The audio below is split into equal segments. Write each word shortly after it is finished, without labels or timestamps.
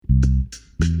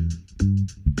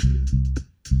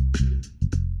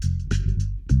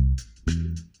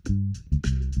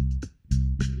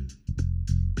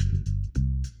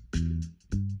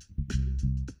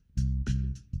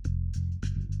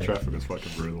traffic was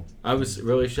fucking brutal. I was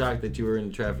really shocked that you were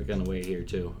in traffic on the way here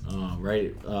too.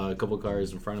 Right, a couple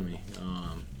cars in front of me.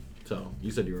 So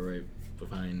you said you were right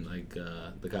behind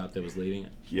the cop that was leading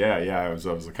it. Yeah. I was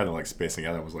kind of like spacing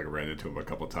out. I was like ran into him a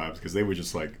couple of times because they would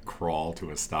just like crawl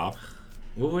to a stop.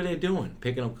 What were they doing?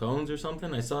 Picking up cones or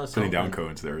something? I saw something. Putting down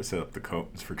cones. They were set up the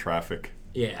cones for traffic.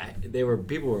 Yeah,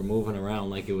 people were moving around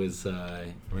like it was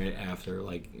right after,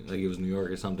 like it was New York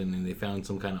or something, and they found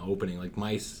some kind of opening, like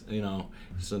mice,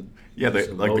 So yeah, they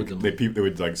would like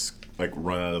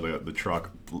run out of the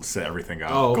truck, set everything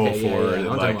up, go for it.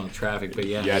 I'm talking about traffic, but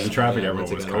yeah, the traffic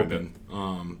everyone was kind open.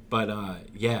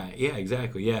 Yeah,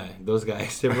 exactly. Yeah, those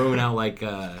guys they're rolling out like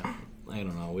I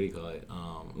don't know, what do you call it?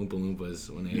 Oompa Loompas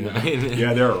when they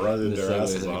they were running their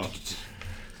asses off.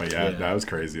 But that was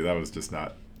crazy. That was just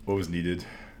not what was needed.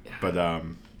 Yeah. But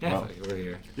we're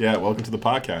here. Yeah, welcome to the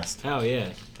podcast. Oh yeah,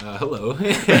 hello.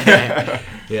 Yeah,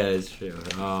 it's true.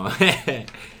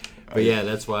 But yeah,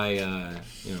 that's why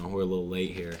we're a little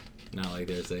late here. Not like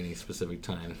there's any specific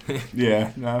time.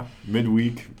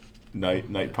 Midweek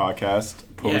night podcast.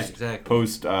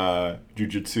 Post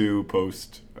jiu-jitsu.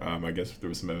 Post. I guess there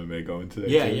was some MMA going today.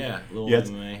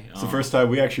 MMA. It's the first time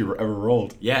we actually ever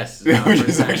rolled. Yes, which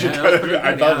is actually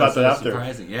I thought about that after.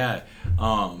 Surprising. Yeah.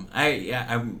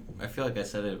 I feel like I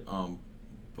said it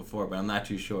before, but I'm not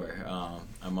too sure. I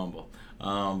mumble.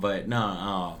 But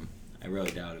no, I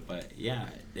really doubt it. But yeah,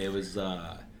 it was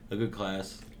a good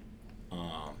class,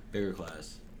 bigger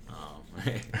class.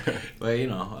 But it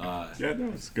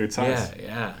was good size.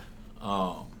 Yeah.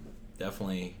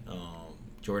 Definitely.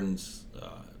 Jordan's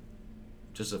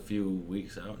just a few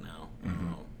weeks out now,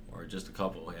 or just a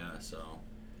couple. Yeah. So,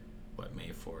 May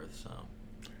 4th. So,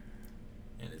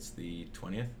 and it's the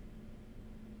 20th.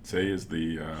 Today is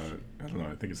the I don't know.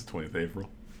 I think it's the 20th of April.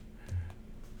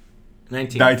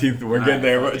 19th. We're getting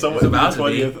there. It's almost about the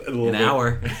 20th. An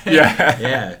hour.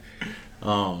 Yeah.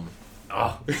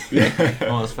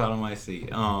 Almost fell on my seat.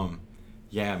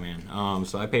 Yeah, man.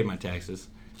 So I paid my taxes.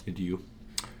 Did you?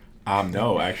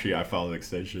 No, actually, I filed an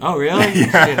extension. Oh, really?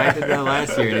 Yeah. Shit, I did that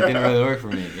last year, and it didn't really work for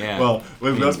me. Yeah. Well,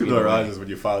 what most people don't realize is when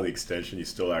you file the extension, you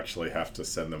still actually have to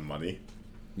send them money.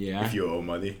 Yeah. If you owe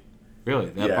money.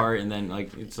 Really? That part, and then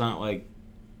it's not like.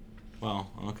 Well,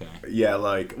 okay. Yeah,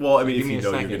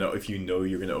 if you know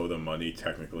you're gonna owe them money,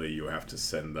 technically you have to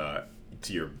send to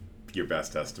your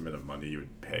best estimate of money you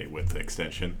would pay with the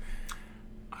extension.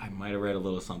 I might have read a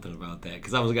little something about that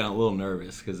because I was getting a little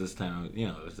nervous because this time,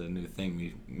 it was a new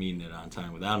thing, meeting it on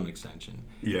time without an extension.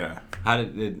 Yeah. How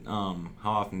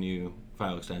often do you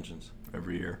file extensions?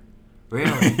 Every year.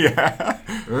 Really? Yeah.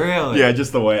 Really? Yeah,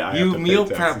 just the way I have to meal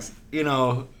pay prep, taxes.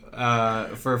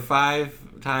 For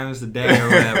 5 times a day or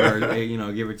whatever,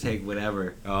 give or take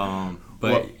whatever.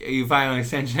 But you file an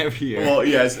extension every year. Well,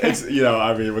 yes, it's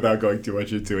without going too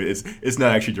much into it, it's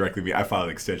not actually directly me. I filed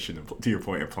an extension to your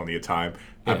point in plenty of time.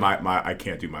 Yeah. I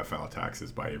can't do my final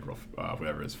taxes by April,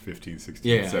 whatever it's 15th, 16th,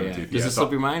 17th. Yeah. Does it slip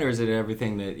your mind, or is it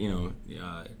everything that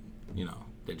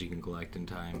that you can collect in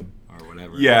time or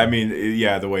whatever? Yeah,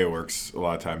 the way it works a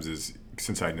lot of times is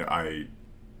since I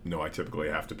know I typically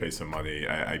have to pay some money.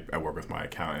 I work with my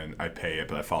accountant. I pay it,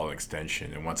 but I file an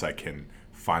extension, and once I can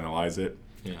finalize it.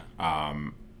 Yeah.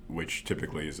 Which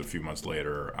typically is a few months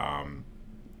later, and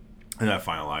I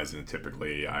finalize, and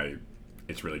typically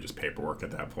it's really just paperwork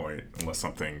at that point, unless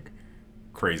something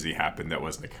crazy happened that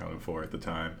wasn't accounted for at the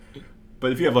time.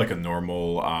 But if you have like a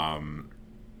normal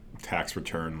tax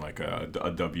return, like a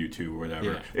W-2 or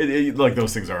whatever, like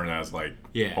those things aren't as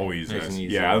always nice as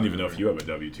easy, I don't even know if you have a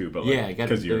W-2, but I got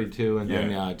a W-2 and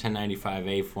then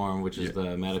 1095A form, which is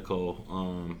the medical.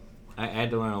 I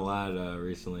had to learn a lot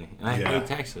recently, and I hate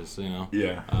taxes,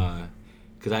 Yeah.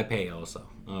 Because I pay also,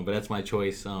 but that's my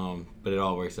choice. But it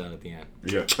all works out at the end.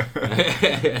 Yeah.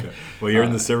 Well, you're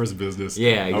in the service business.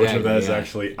 Yeah, exactly. How much of that is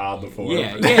actually on the form?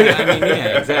 Yeah.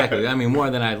 Exactly. More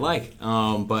than I'd like.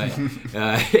 But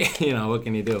what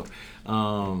can you do?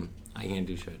 I can't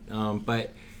do shit.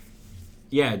 But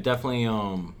yeah, definitely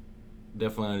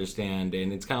understand,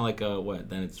 and it's kind of like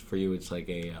then it's for you. It's like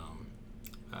a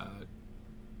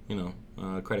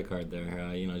credit card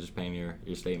there. Just paying your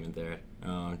statement there.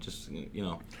 Just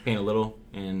paying a little,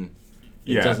 and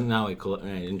it doesn't now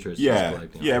interest. Yeah,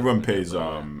 collecting everyone pays.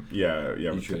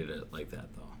 You treated it like that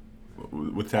though.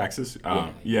 With taxes.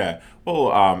 Yeah.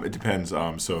 Well, it depends.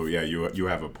 So you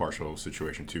have a partial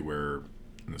situation too, where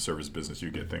in the service business you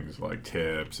get things like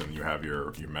tips, and you have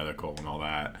your medical and all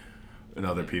that, and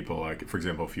other people for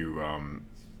example, if you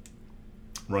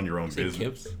run your own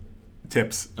business.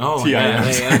 Tips. Oh, TIPS.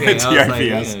 yeah. Okay. TIPS.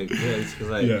 I was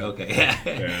like, okay.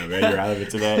 Yeah, man, you're out of it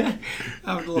today.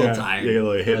 I was a little tired. Yeah,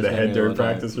 you hit the head during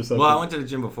practice or something. Well, I went to the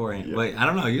gym beforehand, but I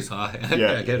don't know. You saw it.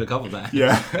 Yeah. I did it a couple times.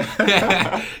 Yeah.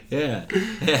 Yeah.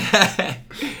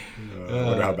 I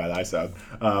wonder how bad I sound.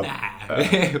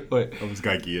 I almost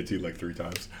got guillotined like 3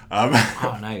 times. Oh,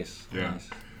 nice. Yeah. Nice.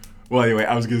 Well, anyway,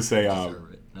 I was gonna say.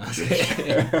 Deserve it.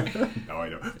 No, I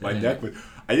don't. My neck was.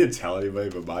 I didn't tell anybody,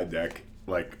 but my neck,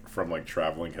 like from like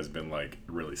traveling, has been like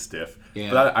really stiff.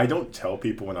 Yeah. But I don't tell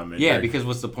people when I'm in. Yeah, there. because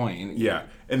what's the point? Yeah,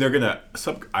 and they're gonna.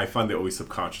 I find they always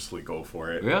subconsciously go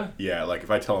for it. Really? Yeah, like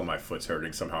if I tell them my foot's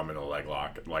hurting, somehow I'm in a leg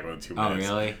lock, like within 2 minutes.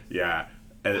 Oh, really? Yeah.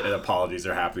 And apologies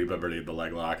are happening, but I'm ready to the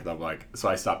leg lock, and I'm like, so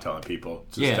I stopped telling people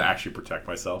just to actually protect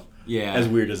myself. Yeah. As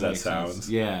weird as that makes sounds. sense.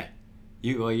 Yeah.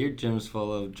 Your gym's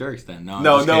full of jerks then. No,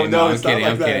 No, I'm just kidding.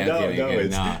 it's not like that.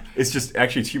 No. It's just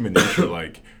actually it's human nature.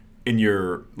 Like in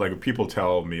your like, if people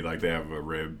tell me like they have a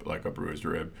rib, like a bruised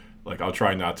rib, like I'll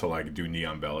try not to like do knee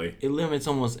on belly. It limits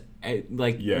almost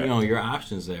like your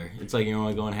options there. It's like you're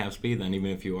only going half speed then,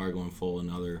 even if you are going full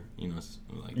another like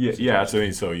That's what I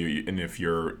mean. So you and if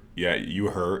you're you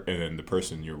hurt, and then the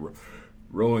person you're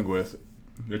rolling with,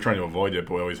 they're trying to avoid it,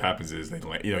 but what always happens is they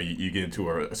you get into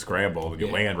a scramble and you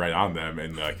land right on them,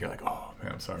 and like you're like, oh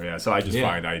man, I'm sorry. Yeah, so I just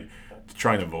find I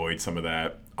try and avoid some of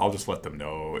that. I'll just let them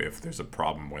know if there's a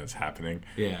problem when it's happening,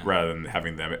 rather than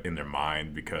having them in their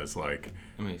mind, because like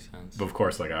that makes sense. But of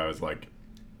course, like I was like,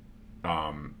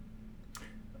 I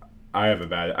have a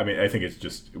bad. I mean, I think it's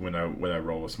just when I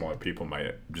roll with smaller people,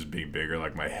 just being bigger,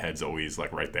 like my head's always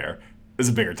like right there. It's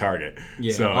a bigger target.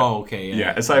 Yeah. So, okay.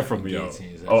 Yeah. Aside from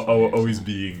always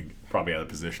being probably out of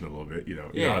position a little bit, you know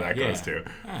how that goes too.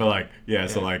 But like,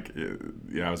 so like,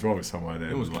 I was rolling with someone,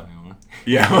 and it was my own.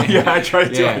 I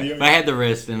tried to. But I had the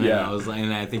wrist, and I was like,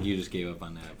 and I think you just gave up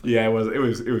on that. But. Yeah, it was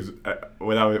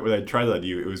when I tried that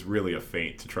you, it was really a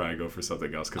feint to try and go for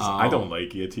something else, because I don't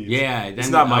like guillotines. Yeah, it's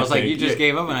not my I was thing. like, you just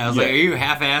gave up, and I was like, are you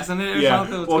half-assing it or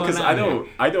something? What's well, because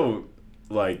I don't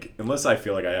like, unless I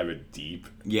feel like I have it deep.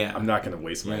 Yeah, I'm not gonna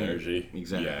waste my energy.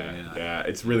 Exactly. Yeah.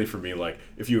 It's really for me like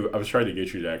I was trying to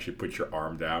get you to actually put your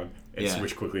arm down and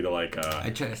switch quickly to like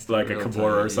a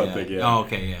Kimura or something. Yeah. Oh,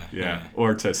 okay. Yeah.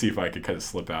 Or to see if I could kind of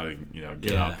slip out and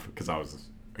get up, because I was. It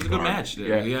was a good match.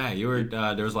 Yeah, you were.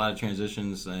 There was a lot of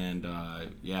transitions, and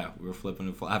we were flipping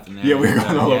and flapping there. Yeah, we were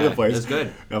going all over the place. It's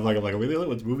good. I'm like,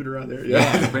 what's moving around there?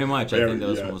 Yeah, pretty much. I think that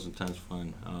was the most intense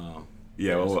fun.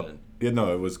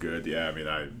 No, it was good. Yeah, I mean,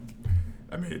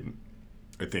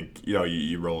 I think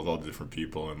you roll with all the different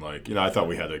people, and like I thought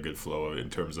we had a good flow in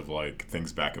terms of like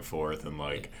things back and forth, and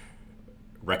like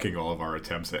wrecking all of our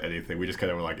attempts at anything. We just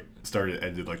kind of were like started and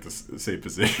ended like the same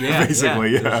position,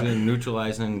 basically. Yeah.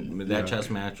 Neutralizing that chess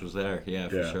match was there. Yeah,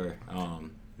 for sure.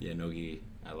 Nogi,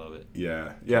 I love it.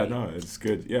 Yeah. No, it's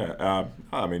good. Yeah.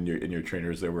 I mean, your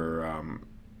trainers, they were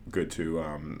good too.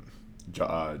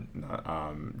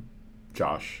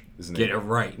 Josh, isn't it? Get it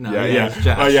right. No,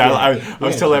 Josh. Oh yeah, I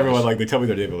was telling everyone, like, they tell me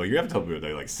their name, but like, you have to tell me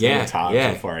their like 7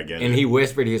 times before I get it. And he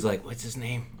whispered, he was like, "What's his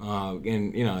name?"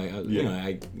 And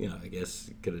I guess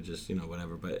could have just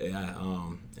whatever, but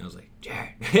I was like,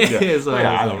 Jared. So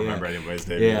I don't remember anybody's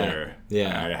name either.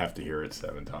 Yeah, I have to hear it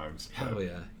 7 times. Hell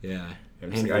yeah.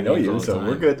 I know you, so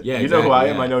we're good. Yeah, you know who I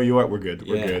am. I know you are. We're good.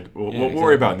 We're good. We'll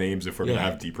worry about names if we're gonna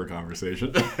have deeper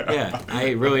conversation.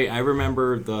 I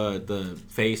remember the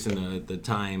face and the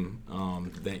time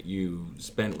that you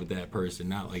spent with that person.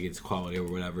 Not like it's quality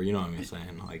or whatever. You know what I'm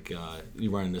saying? Like you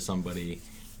run into somebody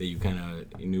that you kind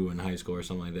of knew in high school or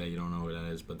something like that. You don't know who that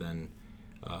is, but then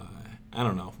I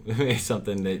don't know. It's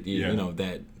something that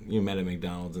that you met at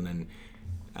McDonald's, and then.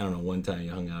 I don't know, one time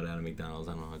you hung out at a McDonald's.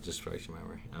 I don't know, it just strikes your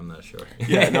memory. I'm not sure.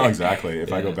 Yeah, no, exactly.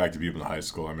 If I go back to people in high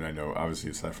school, I mean, I know,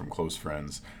 obviously, aside from close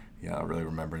friends, I don't really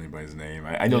remember anybody's name.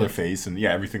 I know their face and,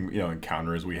 everything,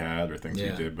 encounters we had or things we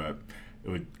did, but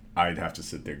I'd have to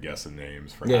sit there guessing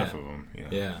names for half of them.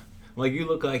 Yeah. Like, you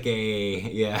look like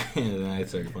and then I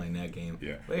started playing that game.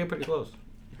 Yeah. But you're pretty close.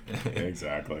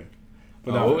 Exactly.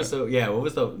 But what was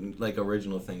the like,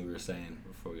 original thing we were saying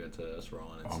before we got to us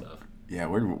rolling and stuff? Yeah,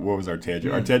 what was our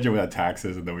tangent? Our tangent was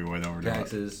taxes, and then we went over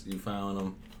taxes. You filing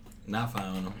them, not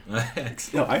filing them.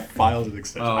 No, I filed an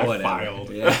extension. Oh, whatever. I filed.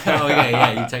 Yeah. Oh,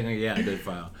 yeah. You technically, I did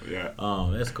file. Yeah.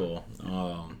 That's cool.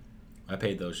 I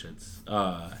paid those shits.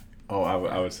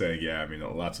 I would say, I mean,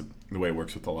 lots of the way it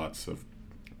works with lots of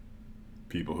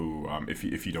people who,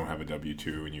 if you don't have a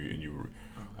W-2 and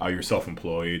you're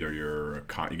self-employed or you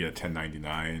get a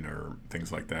 1099 or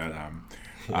things like that,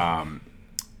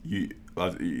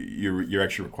 you're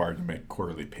actually required to make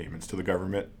quarterly payments to the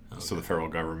government, so the federal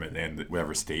government and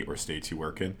whatever state or states you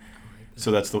work in. So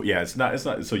that's the It's not.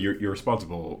 So you're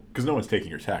responsible because no one's taking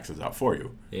your taxes out for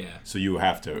you. Yeah. So you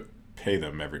have to pay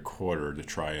them every quarter to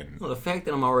try and. Well, the fact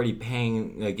that I'm already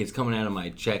paying, like it's coming out of my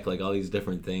check, like all these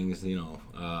different things,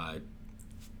 my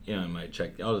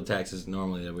check, all the taxes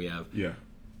normally that we have. Yeah.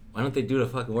 Why don't they do the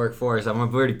fucking work for us? I'm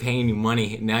already paying you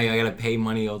money. Now I gotta pay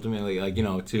money ultimately,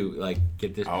 to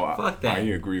get this. Fuck that. I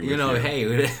agree with you. Hey,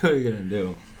 what are you gonna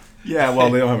do? Yeah, well,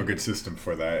 they don't have a good system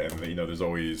for that, and there's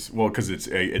always because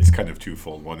it's kind of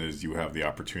twofold. One is you have the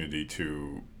opportunity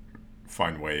to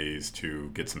find ways to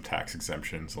get some tax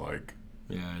exemptions, like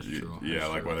that's true. Yeah,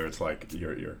 that's like true. whether it's like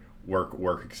your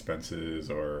work expenses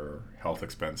or health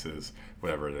expenses,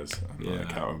 whatever it is. I'm not an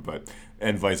accountant,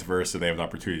 and vice versa. They have an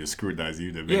opportunity to scrutinize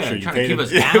you to make sure you pay keep them.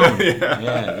 us down.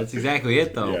 Yeah, that's exactly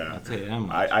it, though. Yeah. I'll tell you that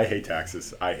much. I hate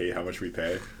taxes. I hate how much we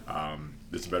pay.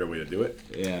 There's a better way to do it.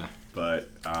 Yeah. But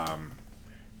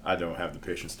I don't have the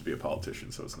patience to be a politician,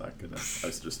 so it's not gonna. I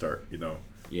just start,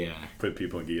 put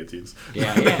people in guillotines.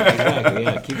 Yeah, exactly.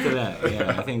 Yeah, keep to that.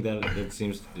 Yeah, I think that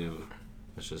seems to do.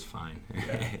 It's just fine.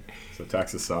 Yeah. So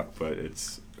taxes suck, but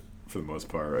it's for the most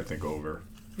part, I think, over.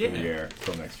 The year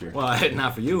till next year. Well,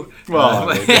 not for you. Well,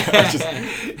 luckily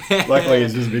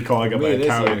it's just me calling up my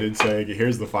accountant and saying,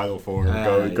 "Here's the final form.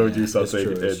 Go do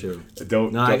something." That's true.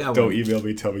 Don't email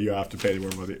me. Tell me you have to pay any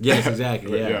more money. Yes,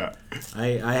 exactly. Yeah.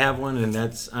 I have one, and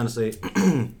that's honestly.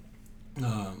 Sorry,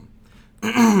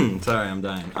 I'm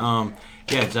dying.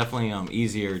 It's definitely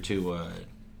easier to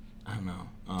I don't know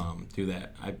do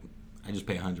that. I just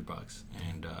pay $100,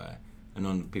 and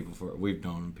we've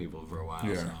known people for a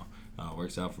while, so. It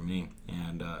works out for me,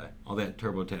 and all that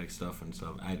TurboTax stuff and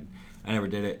stuff. I never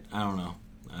did it. I don't know.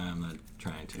 I'm not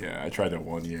trying to. Yeah, I tried that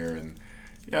 1 year, and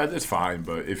it's fine.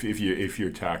 But if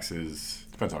your taxes,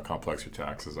 depends how complex your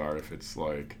taxes are. If it's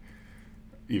like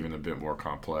even a bit more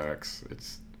complex,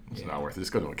 it's not worth it.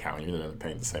 Just go to an accountant. You're gonna end up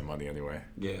paying the same money anyway.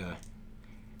 Yeah.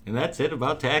 And that's it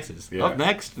about taxes. Yeah. Up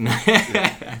next. So what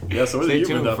have you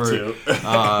been up to?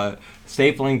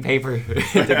 Stapling paper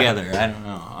together. I don't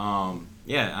know.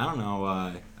 I don't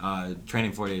know.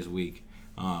 Training 4 days a week.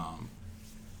 I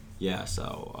guess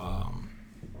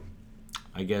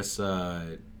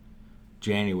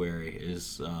January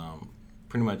is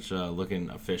pretty much looking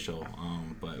official,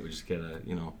 but we just gotta,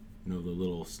 know the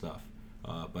little stuff.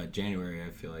 But January, I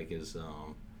feel like, is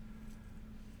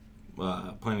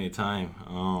plenty of time.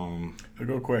 It'll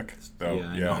go quick.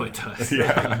 I know it does.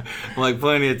 Yeah. Like,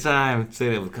 plenty of time. Say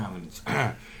that with confidence.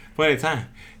 Plenty of time.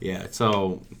 Yeah,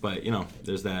 so, but,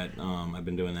 there's that. I've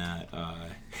been doing that.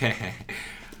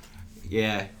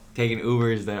 Taking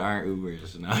Ubers that aren't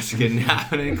Ubers. No, just getting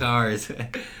out in cars.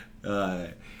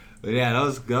 But yeah, that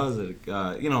was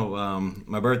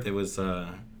my birthday was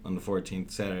on the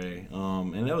 14th, Saturday.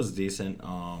 And it was decent.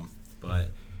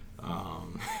 But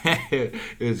it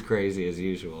was crazy as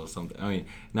usual. I mean,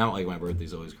 not like my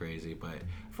birthday's always crazy, but I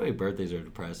feel like birthdays are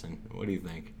depressing. What do you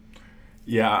think?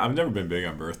 Yeah, I've never been big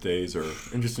on birthdays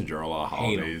and just in general a lot of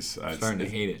holidays. I'm starting to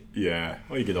hate it. Yeah,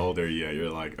 when you get older, you're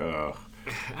like, ugh.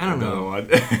 I don't know. I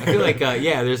feel like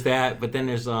there's that, but then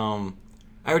there's I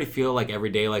already feel like every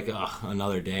day like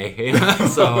another day.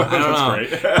 So I don't know. I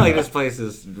feel like this place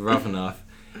is rough enough.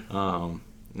 And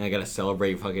I gotta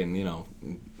celebrate fucking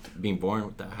being born.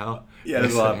 What the hell? Yeah,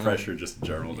 there's a lot of pressure just in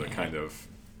general to kind of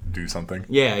do something.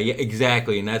 Yeah,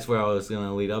 exactly, and that's where I was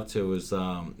gonna lead up to. Was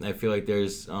I feel like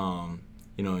there's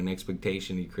an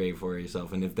expectation you create for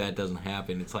yourself, and if that doesn't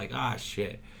happen, it's like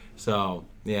shit. So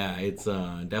yeah, it's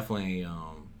definitely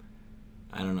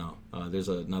I don't know. There's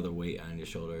another weight on your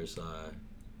shoulders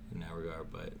in that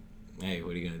regard, but hey,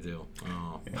 what are you gonna do?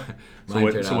 So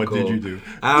what did you do?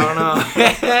 I don't know.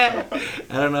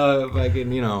 I don't know if I can,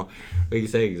 we can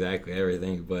say exactly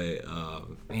everything, but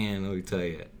man, let me tell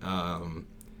you,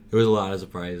 there was a lot of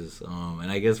surprises,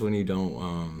 and I guess when you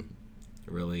don't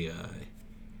really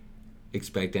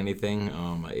expect anything,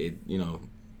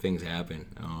 things happen.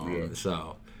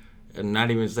 So.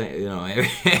 Not even saying,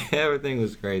 everything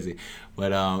was crazy,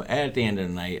 but at the end of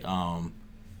the night,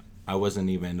 I wasn't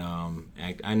even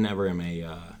I never am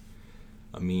a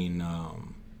mean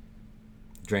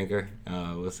drinker.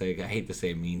 We'll say I hate to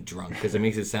say mean drunk because it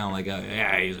makes it sound like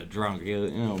he's a drunk.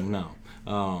 No.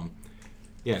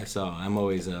 So I'm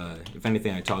always if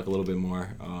anything I talk a little bit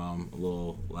more, a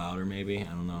little louder maybe. I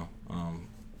don't know, a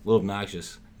little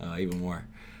obnoxious even more.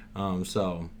 And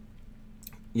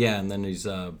then there's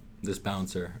this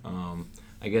bouncer.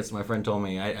 I guess my friend told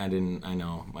me I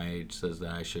know my age says that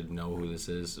I should know who this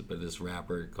is, but this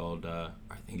rapper called I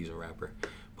think he's a rapper,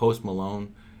 Post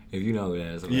Malone, If you know who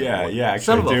that is. Yeah,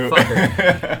 Son actually of a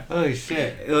fucker. Holy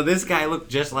shit. This guy looked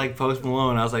just like Post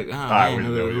Malone. I was like, oh, man,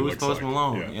 who's Post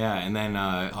Malone? Yeah, and then,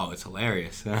 it's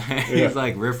hilarious. He's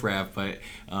like Riff Raff, but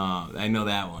I know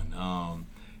that one.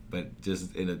 But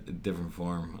just in a different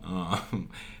form.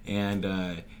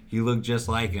 And he looked just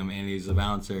like him, and he's a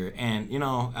bouncer. And,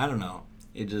 I don't know.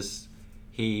 It just...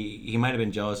 He might have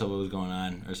been jealous of what was going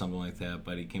on or something like that,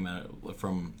 but he came out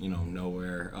from,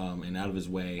 nowhere and out of his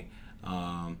way.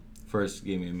 First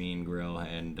gave me a mean grill,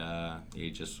 and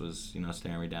he just was,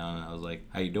 staring me down, and I was like,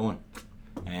 how you doing?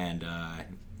 And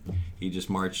he just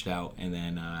marched out, and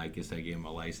then I guess I gave him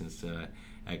a license to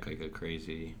act like a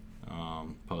crazy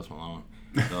Post Malone.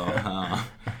 So,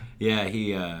 yeah,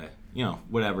 he,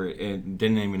 whatever. It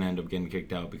didn't even end up getting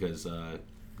kicked out because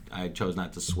I chose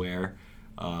not to swear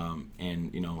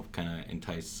and, kind of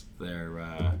entice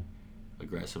their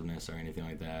aggressiveness or anything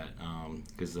like that.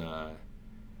 Because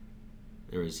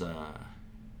there was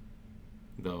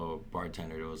the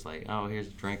bartender that was like, oh, here's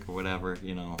a drink or whatever,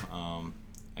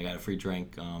 I got a free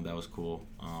drink. That was cool.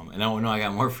 And I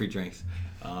got more free drinks.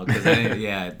 Because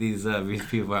these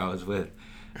people I was with,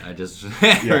 I just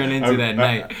ran into that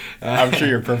night. I'm sure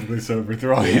you're perfectly sober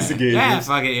through all these occasions. Yeah,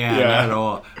 fuck it, not at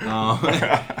all.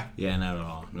 Yeah, not at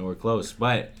all. Nowhere close.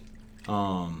 But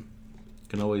can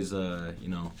always,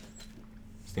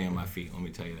 stay on my feet. Let me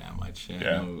tell you that much.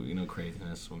 No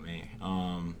craziness with me.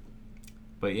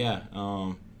 But yeah,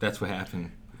 that's what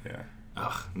happened. Yeah.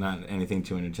 Ugh, not anything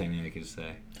too entertaining I could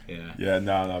say. Yeah. Yeah,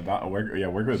 no.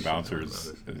 Working with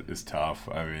bouncers is tough.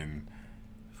 I mean,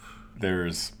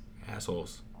 there's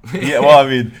assholes. Yeah, well, I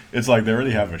mean, it's like they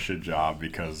already have a shit job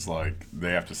because like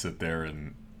they have to sit there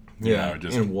and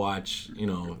and watch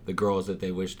the girls that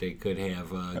they wish they could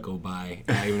have go by.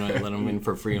 Even though I let them in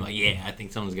for free. I'm like, yeah, I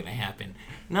think something's gonna happen.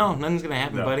 No, nothing's gonna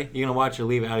happen, buddy. You're gonna watch her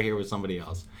leave out of here with somebody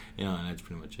else. And that's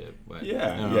pretty much it. But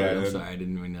I'm sorry, I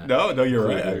didn't mean that. No, you're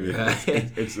right. I mean,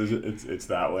 it's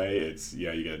that way. It's you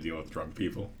got to deal with drunk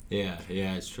people. Yeah,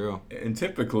 it's true. And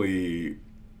typically,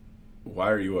 why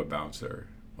are you a bouncer?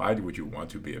 Why would you want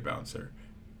to be a bouncer?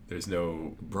 There's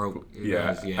no broke.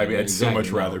 Yeah, I mean, I'd so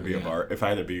much rather be a bar. If I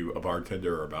had to be a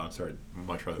bartender or a bouncer, I'd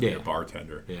much rather be a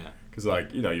bartender. Yeah, because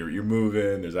you're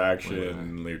moving, there's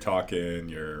action, you're talking,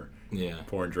 you're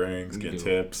pouring drinks, getting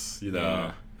tips.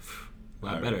 A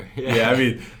lot better. Yeah, I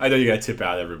mean, I know you got to tip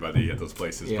out everybody at those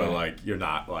places, but like you're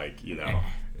not like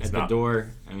at the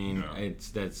door. I mean,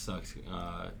 that sucks.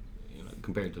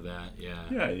 Compared to that,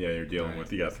 you're dealing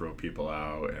with, you gotta throw people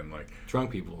out and like drunk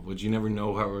people, which you never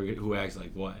know who acts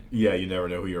like what. Yeah, you never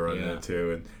know who you're running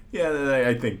into, and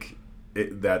I think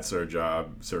that's our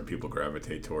job. Certain people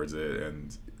gravitate towards it,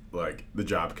 and like the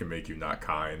job can make you not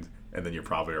kind, and then you're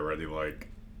probably already like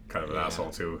kind of an asshole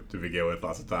to begin with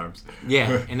lots of times.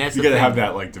 Yeah, and that's you gotta have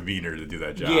that like demeanor to do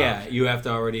that job. Yeah, you have to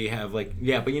already have but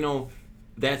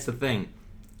that's the thing.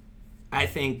 I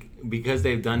think because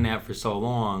they've done that for so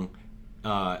long.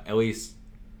 At least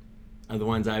the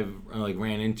ones I've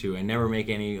ran into, I never make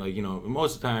any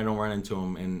most of the time I don't run into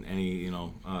them in any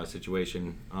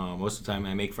situation. Most of the time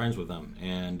I make friends with them,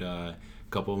 and a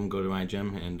couple of them go to my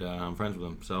gym, and I'm friends with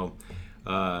them. So,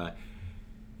 but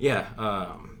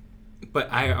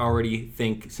I already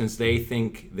think, since they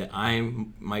think that I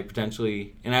might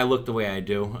potentially, and I look the way I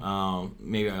do,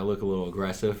 maybe I look a little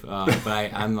aggressive,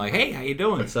 but I'm like, hey, how you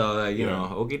doing? So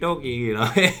okie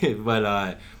dokie,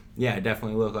 but. Yeah, I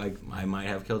definitely look like I might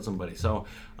have killed somebody. So,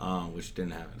 which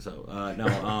didn't happen. So,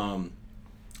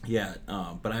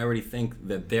 but I already think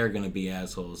that they're gonna be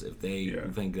assholes if they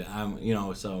think that I'm,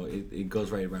 So it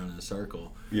goes right around in a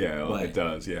circle. Yeah, well, it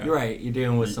does. Yeah, you're right. You're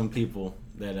dealing with some people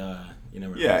that you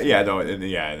never. And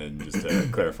then just to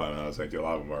clarify, I was like, a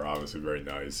lot of them are obviously very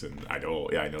nice, and I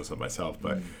know some myself,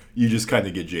 but you just kind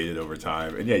of get jaded over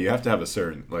time, and you have to have a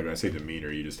certain, like when I say demeanor,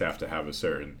 you just have to have a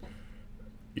certain.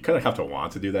 You kind of have to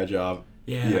want to do that job.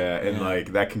 And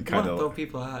that can kind of throw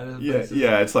people out.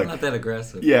 It's like not that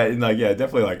aggressive. Yeah, and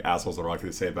definitely like assholes are likely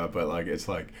to say about, but like it's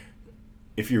like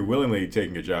if you're willingly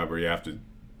taking a job where you have to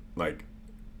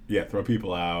throw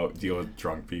people out, deal with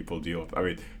drunk people,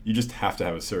 you just have to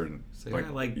have a certain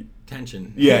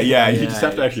tension. You just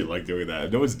have to actually like doing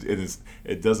that.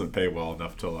 It doesn't pay well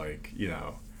enough to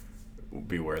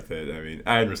be worth it. I mean,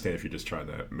 I understand if you're just trying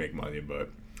to make money,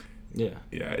 but. Yeah,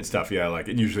 it's tough. Yeah,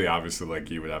 and usually, obviously,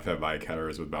 you would have to have my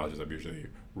encounters with bouncers. I'm usually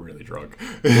really drunk. So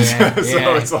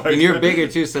it's like, and you're bigger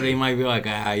too, so they might be like,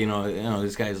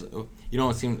 this guy's. You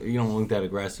don't look that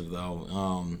aggressive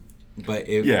though. But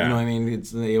if you know what I mean,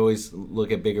 they always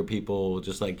look at bigger people,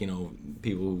 just like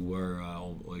people who are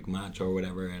like macho or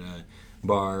whatever at a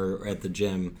bar or at the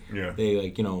gym. Yeah. They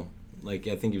like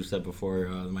I think you said before,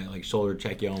 they might like shoulder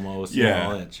check you almost. Yeah.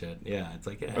 All that shit. Yeah, it's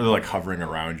like Or they're like hovering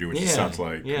around you, which just sounds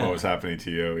like what was happening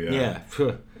to you. Yeah.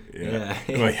 Yeah.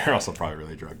 Well, you're also probably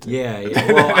really drunk too. Yeah.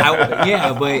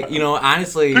 Well, but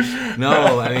honestly,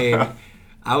 no. I mean,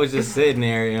 I was just sitting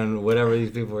there, and whatever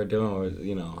these people were doing was,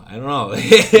 I don't know.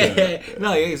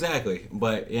 No, exactly.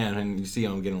 But and then you see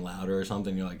them getting louder or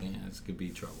something, you're like, this could be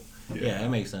trouble. Yeah, that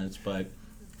makes sense. But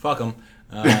fuck them.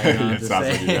 It sounds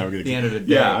like you have a good at the end of the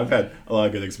day. Yeah, I've had a lot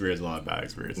of good experience, a lot of bad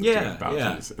experiences. Yeah,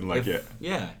 bouncers. And like, if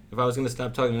I was gonna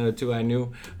stop talking to the two I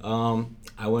knew,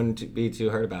 I wouldn't be too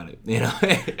hurt about it. Yeah.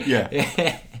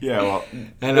 Well,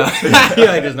 I know. Like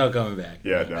there's no coming back.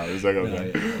 Yeah, no, there's no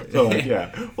coming back. So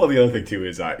well, the other thing too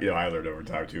is I learned over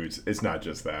time too. It's not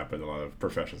just that, but a lot of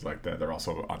professions like that, they're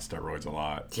also on steroids a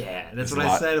lot. Yeah, that's what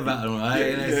I said about him. I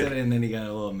said it, and then he got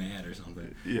a little mad or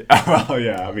something. Yeah. Well,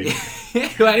 yeah. I mean,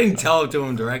 I didn't tell it to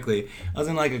him directly. I was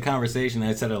in like a conversation.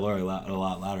 I said it a lot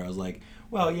louder. I was like,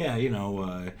 well, yeah,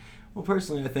 well,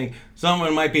 personally, I think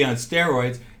someone might be on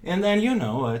steroids, and then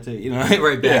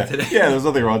right back to that. Yeah, there's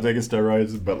nothing wrong with taking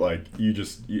steroids, but like a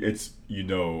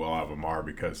lot of them are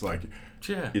because like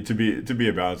to be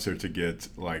a bouncer to get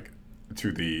like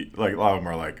to the like a lot of them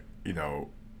are like do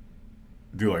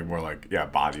like more like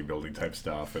bodybuilding type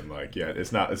stuff and like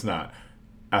it's not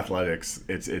athletics,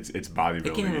 it's bodybuilding. They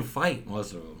can't even fight,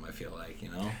 most of them, I feel like,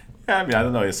 Yeah, I mean, I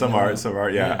don't know. Some are.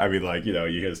 Yeah. I mean, like, you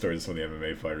hear the stories of some of the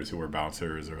MMA fighters who were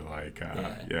bouncers or like,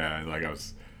 like I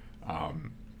was,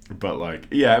 but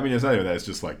like, I mean, it's not even that. It's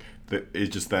just like, it's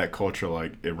just that culture,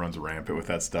 like, it runs rampant with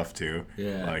that stuff too.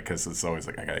 Yeah. Like, because it's always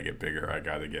like, I gotta get bigger. I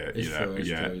gotta get, It's true.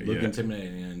 Look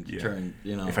intimidating and turn,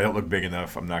 If I don't look big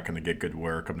enough, I'm not gonna get good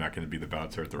work. I'm not gonna be the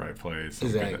bouncer at the right place.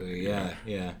 Exactly. Yeah.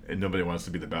 And nobody wants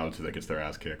to be the bouncer that gets their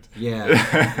ass kicked. Yeah.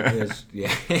 That's true.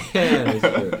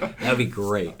 That'd be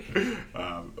great.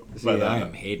 But I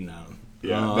am hating on them.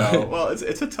 Yeah. Well,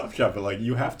 it's a tough job, but like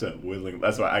you have to willingly.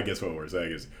 That's why I guess what we're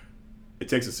saying is, it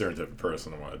takes a certain type of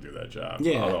person to want to do that job.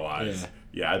 Yeah. Otherwise,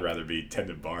 I'd rather be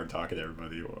tending bar and talking to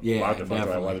everybody. Yeah. Why the fuck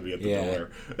do I want to be at the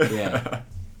door? Yeah.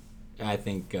 I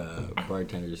think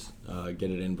bartenders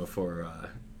get it in before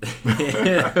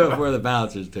before the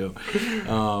bouncers do.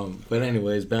 But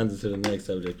anyways, bouncing to the next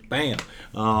subject. Bam.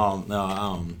 How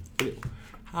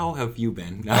have you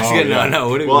been? No, What have you been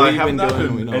doing? I have not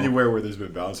been anywhere where there's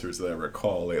been bouncers that I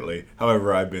recall lately.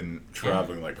 However, I've been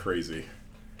traveling like crazy,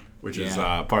 which is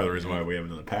part of the reason why we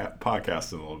haven't done the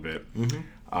podcast in a little bit. Mm-hmm.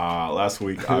 Last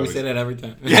week, we say that every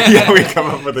time. We come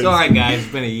up with it. Sorry, guys,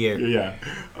 it's been a year. Yeah.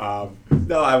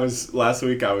 Last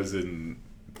week I was in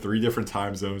 3 different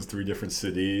time zones, 3 different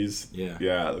cities.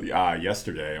 Yeah.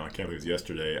 Yesterday, I can't believe it was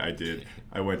yesterday.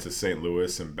 I went to St.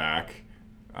 Louis and back.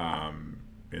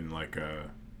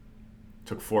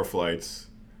 Took 4 flights,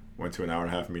 went to an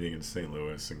hour-and-a-half meeting in St.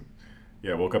 Louis, and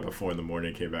woke up at 4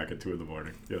 a.m, came back at 2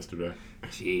 a.m. yesterday.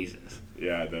 Jesus.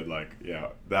 Yeah, then that one.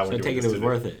 So I take it was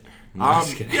worth it. I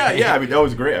mean, that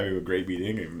was great. I mean, a great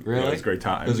meeting. And, really? It was a great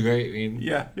time. It was a great meeting.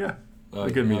 Yeah. Oh,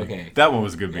 a good meeting. Okay. That one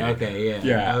was a good meeting. Okay, yeah.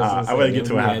 Yeah, I want to get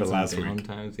to what happened last week.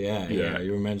 Sometimes, yeah.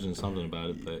 You were mentioning something about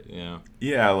it, but yeah.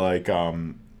 Yeah,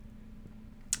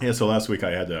 so last week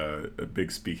I had a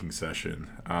big speaking session.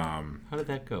 How did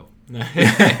that go?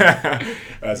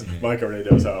 As Mike already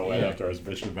knows how it went after I was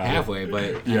bitching about halfway, it.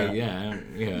 But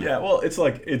yeah. Well, it's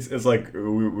like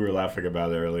we were laughing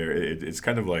about it earlier. It's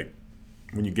kind of like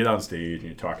when you get on stage and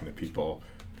you're talking to people.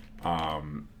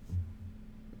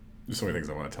 There's so many things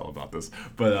I want to tell about this,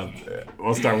 but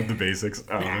we'll start with the basics.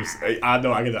 I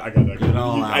didn't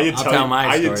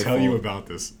tell you about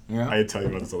this. Yeah. I didn't tell you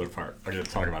about this other part. I'm going to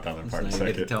talk about that other part in a second.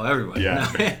 You get to tell everybody.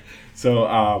 Yeah.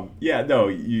 So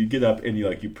you get up and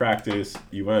you practice.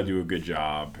 You want to do a good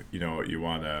job. You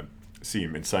want to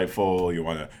seem insightful. You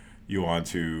want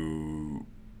to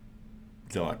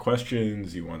get a lot of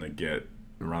questions. You want to get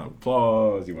a round of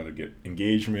applause. You want to get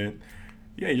engagement.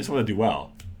 Yeah, you just want to do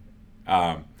well.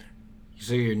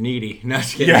 So you're needy. No,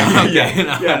 just kidding.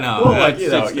 Yeah. No. Well,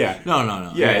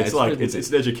 No. Yeah, it's an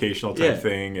educational type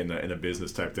thing and a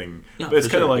business type thing. Yeah, but it's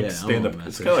kind of like sure. stand up.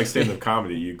 It's kind of like stand up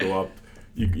comedy. You go up,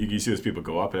 you see those people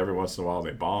go up, and every once in a while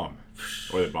they bomb,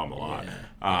 or they bomb a lot.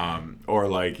 Or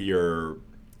like you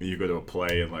go to a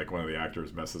play and like one of the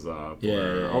actors messes up,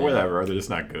 or whatever, or they're just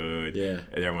not good, and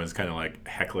everyone's kind of like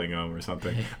heckling them or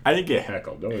something. I didn't get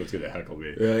heckled. No one was gonna heckle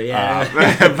me.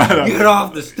 Get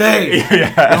off the stage.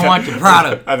 I don't want your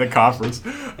product at the conference.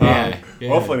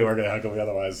 Hopefully they weren't gonna heckle me.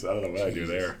 Otherwise, I don't know what I do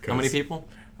there. How many people?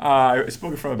 I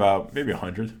spoke in front of about maybe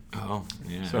 100. Oh,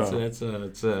 yeah. So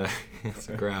that's a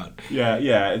crowd.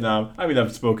 Yeah, and I mean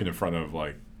I've spoken in front of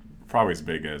like probably as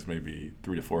big as maybe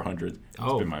 300 to 400. It's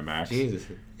been my max. Jesus.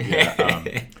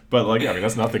 Yeah, but like, I mean,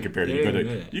 that's nothing compared to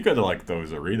Yeah. you go to like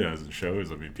those arenas and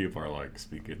shows. I mean, people are like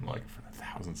speaking like for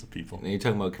thousands of people. Are you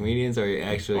talking about comedians, or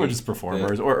actually, or just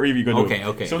performers, or even you go to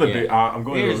okay. some of the big. I'm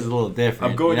going. Yours is a little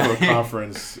different. I'm going to a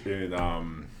conference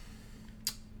in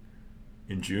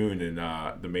June, and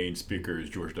the main speaker is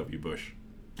George W. Bush.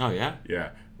 Oh yeah. Yeah.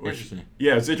 Interesting.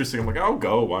 Yeah, it's interesting. I'm like, I'll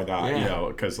go. Why not? Yeah. You know,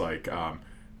 because like,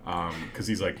 because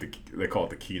he's like they call it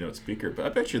the keynote speaker. But I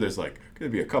bet you there's like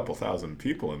going to be a couple thousand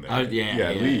people in there. Yeah,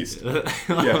 at least.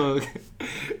 Yeah.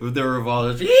 With their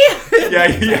revolvers. Yeah,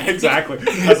 exactly.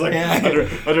 I was like, under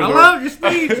I love your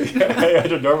speech.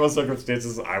 Under normal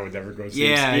circumstances, I would never go see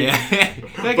Yeah.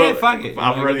 Okay, fuck it.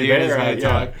 I'm already there.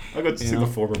 I'll go to see know? the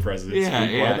former president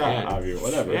speak. Why not? I mean,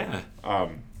 whatever. Yeah.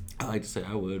 I like to say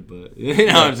I would, but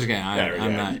I'm just kidding.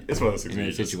 I'm not. It's one of those things in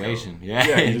a situation. You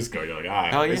just go. You're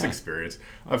like, it's experience.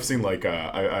 I've seen like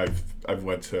I've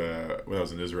went to when I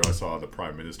was in Israel. I saw the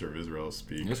Prime Minister of Israel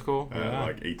speak. That's cool.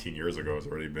 Like 18 years ago. It's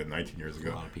already been 19 years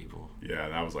ago. A lot of people. Yeah,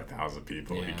 that was like thousands of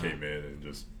people. Yeah. He came in and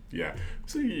just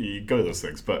So you go to those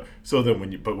things, but so then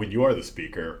when you are the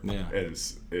speaker, and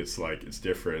it's like it's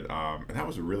different. And that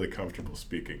was really comfortable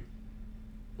speaking.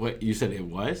 What you said it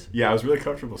was? Yeah, I was really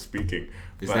comfortable speaking.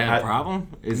 Is that a problem?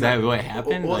 Is that what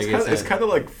happened? Well, it's kind of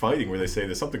like fighting, where they say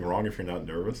there's something wrong if you're not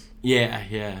nervous. Yeah,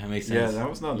 that makes sense. Yeah, that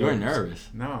was not. You were nervous.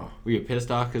 No. Were you pissed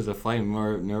off because the flight?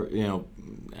 What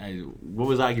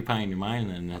was occupying your mind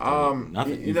then?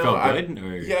 Nothing. You felt good?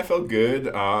 Yeah, I felt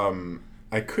good.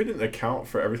 I couldn't account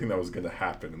for everything that was going to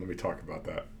happen, and let me talk about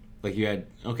that. Like you had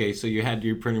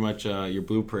your pretty much your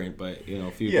blueprint, but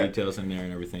a few details in there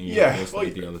and everything. The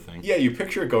other thing. Yeah, you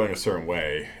picture it going a certain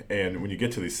way, and when you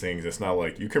get to these things, it's not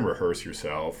like you can rehearse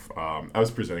yourself. I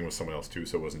was presenting with someone else too,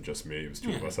 so it wasn't just me; it was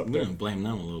two of us up there. Blame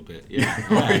them a little bit. Yeah,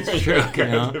 it's true.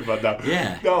 But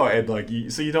no, and like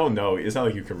so you don't know. It's not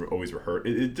like you can always rehearse.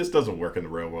 It just doesn't work in the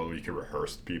real world where you can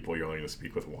rehearse people. You're only going to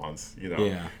speak with once.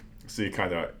 Yeah. So you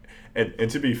kind of, and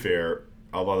to be fair.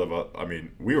 A lot of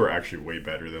we were actually way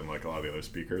better than like a lot of the other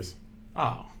speakers.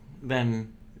 Oh,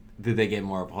 then did they get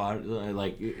more applause?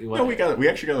 Like, what? No, we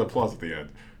actually got applause at the end.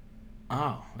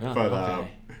 Oh, yeah, but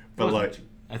okay. But like,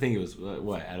 I think it was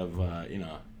what out of Yeah,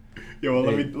 well,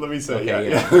 let me say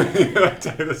okay, I'll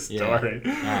tell you the story.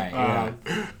 Yeah.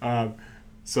 All right.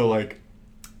 So like,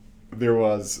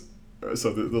 there's a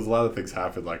lot of things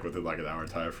happened like within like an hour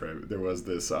time frame. There was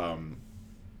this. I don't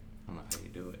know how you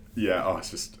do it. Yeah, it's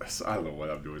just I don't know what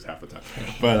I'm doing half the time.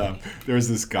 But there was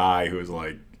this guy who was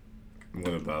like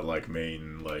one of the like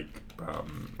main like I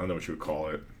don't know what you would call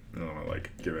it. I don't want to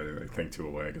like give anything too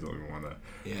away because I don't even want to.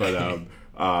 Yeah.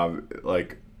 But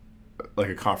like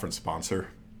a conference sponsor,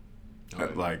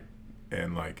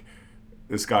 and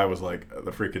this guy was like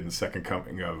the freaking second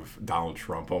coming of Donald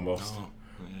Trump almost. Oh.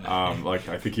 Yeah. Like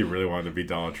I think he really wanted to be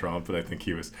Donald Trump, but I think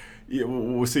he was. Yeah,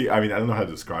 we'll see. I mean, I don't know how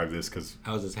to describe this because.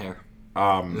 How's his hair?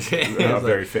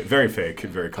 Very fake,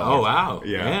 very colored. Oh wow!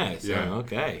 Yeah.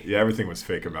 Okay. Yeah, everything was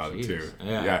fake about it too.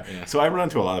 Yeah. So I run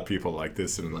into a lot of people like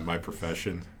this in my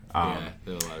profession.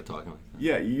 There's a lot of talking like that.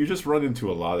 Yeah, you just run into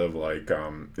a lot of like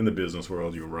in the business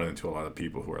world, you run into a lot of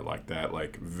people who are like that,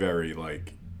 like very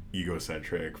like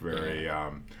egocentric, very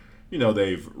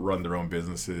they've run their own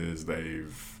businesses,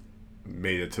 they've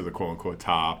made it to the quote unquote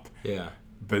top. Yeah.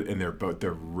 But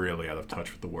they're really out of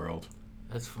touch with the world.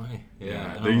 That's funny.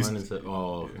 Yeah. They used a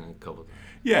couple times.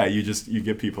 Yeah, you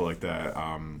get people like that.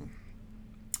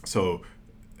 So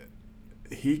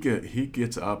he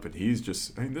gets up and he's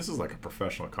just. I mean, this is like a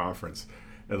professional conference,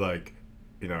 and like,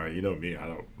 you know me, I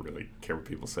don't really care what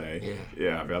people say.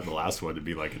 Yeah. I mean, I'm the last one to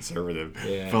be like conservative.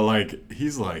 Yeah. But like,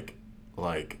 he's like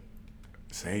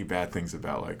saying bad things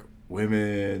about like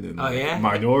women and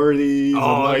minorities.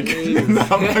 And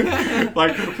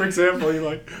like for example, he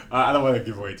I don't want to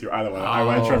give away too. I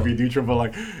want to try to be neutral, but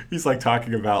like he's like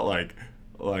talking about like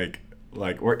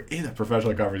we're in a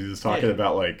professional conference. He's just talking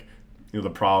about like the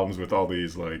problems with all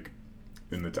these like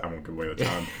in the I won't give away the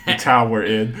town. The town we're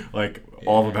in, like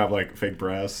all of them have like fake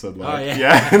breasts and like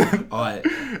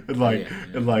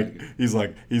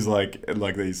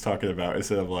he's talking about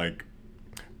instead of like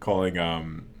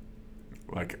calling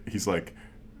he's like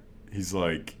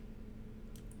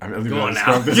I'm going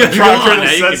now. Trying to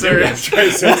censor it.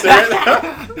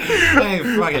 Hey,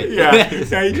 fuck it. Yeah.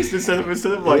 He just instead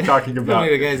of like talking about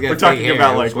we're talking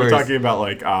about like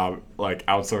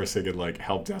outsourcing and like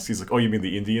help desk. He's like, oh, you mean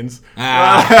the Indians? Really?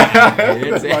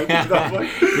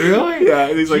 Yeah.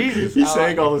 And he's like, he's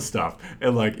saying all this stuff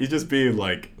and like he's just being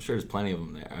like. I'm sure there's plenty of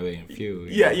them there. I mean, a few.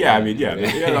 Yeah. I mean, yeah.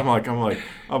 And I'm like.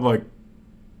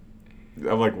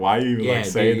 I'm like, why are you even like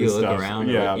saying you this look stuff? around.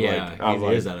 Yeah, He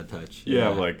is out of touch. yeah,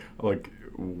 I'm like,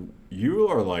 you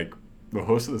are like the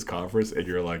host of this conference, and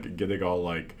you're like getting all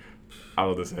like out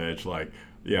of this edge. Like,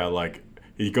 yeah, like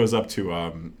he goes up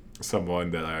to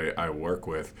someone that I work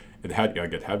with, and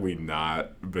had we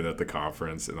not been at the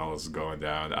conference and all this is going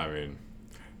down, I mean,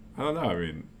 I don't know. I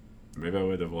mean, maybe I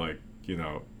would have like, you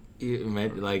know. You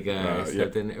meant like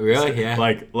stepped in. Really? Yeah.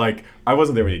 Like I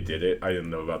wasn't there when he did it. I didn't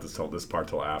know about this part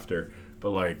till after. But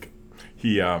like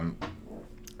he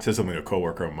said something to a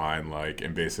coworker of mine, like,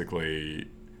 and basically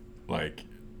like,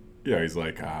 you know, he's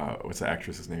like, what's the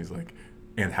actress's name? He's like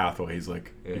Anne Hathaway. He's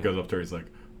like, he goes up to her. He's like,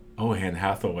 oh, Anne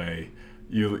Hathaway.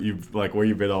 You like where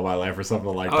you been all my life or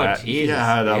something like that. Jesus.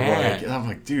 Yeah, and I'm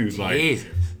like, dude,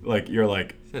 like you're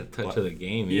like. A touch of the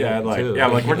game. Yeah, like too.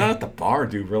 like we're not at the bar,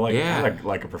 dude. We're like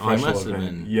like a professional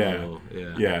event.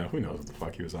 Yeah. Who knows what the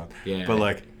fuck he was on? Yeah.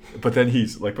 But then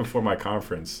he's like before my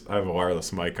conference, I have a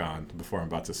wireless mic on before I'm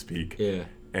about to speak. Yeah.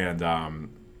 And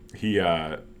he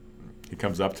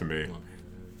comes up to me,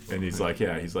 and he's like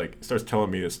starts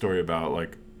telling me a story about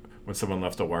like when someone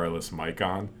left a wireless mic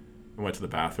on and went to the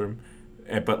bathroom,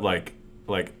 and but like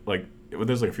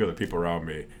there's like a few other people around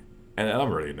me, and I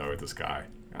don't really know this guy.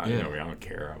 You know me, I don't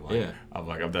care. I'm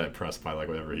not impressed by like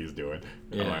whatever he's doing.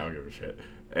 I'm like, I don't give a shit.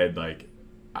 And like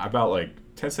about like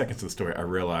 10 seconds of the story, I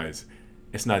realize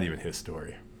it's not even his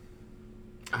story.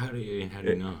 How do you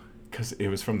know? Because it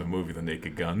was from the movie The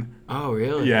Naked Gun. Oh,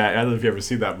 really? Yeah, I don't know if you ever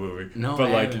seen that movie. No,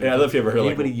 but like, I don't know if you ever heard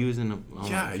anybody like using a.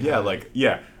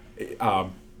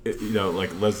 you know,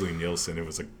 like Leslie Nielsen. It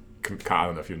was a. I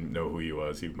don't know if you know who he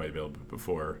was. He might have been a little bit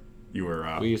before. You were.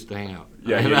 We used to hang out.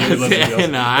 Yeah, Leslie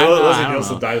Nielsen. Leslie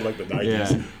Nielsen died in like the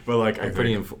 90s. Yeah. But like, I'm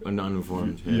pretty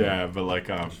uninformed. Yeah, but like,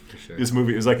 sure. This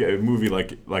movie, it was like a movie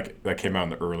like that came out in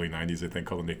the early 90s, I think,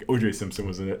 called The Naked. O.J. Simpson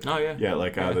was in it. Oh, yeah. Yeah,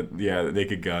 like, The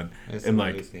Naked Gun. And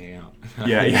like, used to hang out.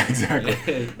 yeah,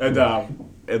 exactly.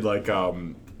 And like,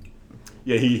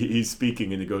 yeah, he's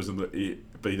speaking and he goes in the.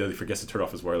 But he forgets to turn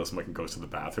off his wireless mic and goes to the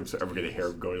bathroom, so everyone can hear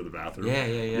him go to the bathroom.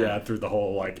 Yeah, through the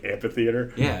whole like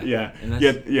amphitheater. Yeah.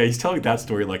 He's telling that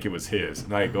story like it was his,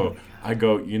 and I go,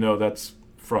 you know, that's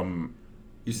from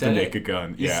The Naked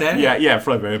Gun. You said it? Yeah,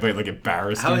 from anybody like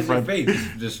embarrassed. How is your face?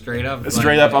 Just straight up.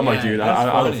 Straight up, I'm like, dude,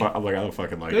 I don't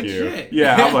fucking like Good you. Shit.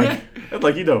 Yeah, I'm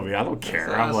like, you know me, I don't care.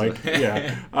 That's I'm awesome. like,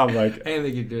 yeah, I'm like, I didn't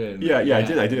think you did it. Yeah, I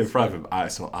did it in front of him.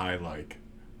 I like,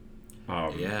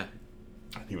 yeah.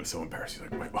 He was so embarrassed. He's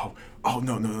like, oh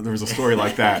no, there was a story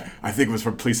like that. I think it was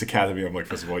from Police Academy. I'm like,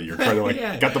 first of all, you're trying to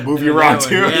like got the movie wrong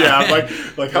too. Yeah, I'm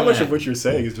like how much of what you're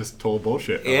saying is just total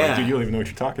bullshit. I'm like, dude, you don't even know what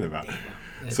you're talking about.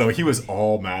 So he was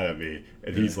all mad at me,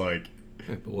 and he's like,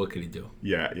 but what could he do?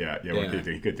 Yeah. What could he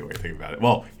do? He couldn't do anything about it.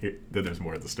 Well, then there's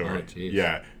more to the story. Oh,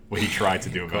 yeah, what he tried to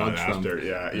do about it after.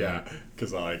 Yeah,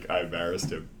 because I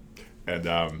embarrassed him, and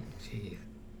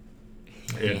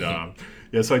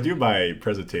yeah, so I do my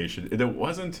presentation, and it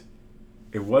wasn't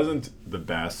the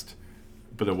best,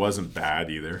 but it wasn't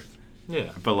bad either.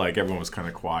 Yeah. But like everyone was kind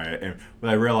of quiet, and what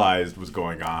I realized was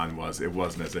going on was it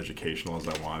wasn't as educational as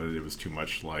I wanted. It was too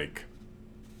much like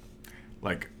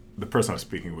the person I was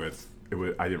speaking with.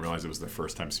 I didn't realize it was their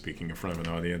first time speaking in front of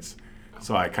an audience,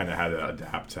 so I kind of had to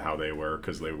adapt to how they were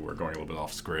because they were going a little bit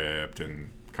off script and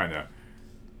kind of.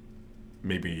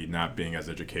 Maybe not being as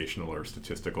educational or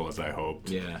statistical as I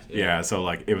hoped. Yeah. So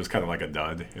like it was kind of like a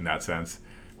dud in that sense,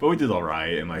 but we did all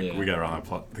right, and like we got around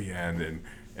the end,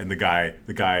 and the guy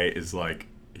is like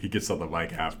he gets on the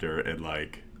mic after and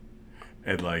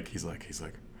he's like,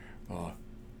 oh,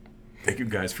 thank you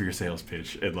guys for your sales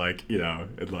pitch, and like you know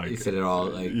and like he said it all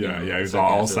like he was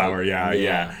all sour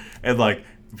and like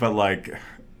but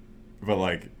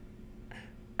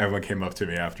everyone came up to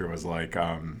me after and was like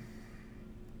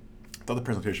I thought the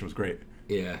presentation was great.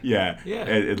 Yeah.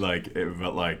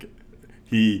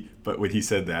 But when he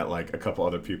said that, like a couple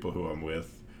other people who I'm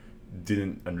with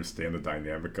didn't understand the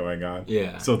dynamic going on.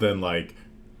 Yeah. So then like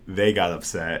they got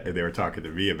upset and they were talking to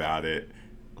me about it.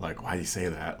 Like, why do you say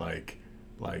that? Like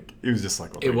it was just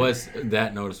like it was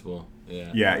that noticeable.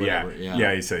 Yeah.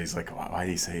 He's like, why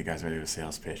do you say you guys ready to do a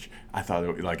sales pitch? I thought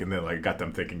it like, and then like got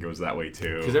them thinking it was that way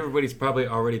too. Because everybody's probably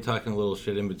already talking a little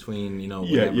shit in between, you know,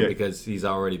 whatever, because he's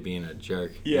already being a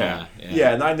jerk. Yeah.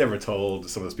 And I never told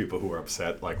some of those people who were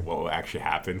upset like what actually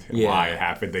happened and why it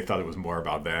happened. They thought it was more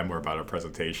about them or about our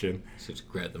presentation. So just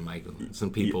grab the mic with some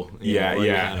people.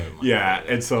 Yeah.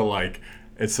 And so like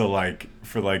And so, like,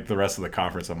 for, like, the rest of the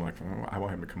conference, I'm like, oh, I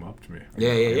want him to come up to me. I'm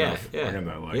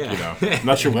gonna, like, you know, I'm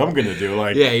not sure what I'm going to do.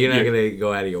 Like, yeah, you're not going to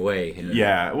go out of your way. You know?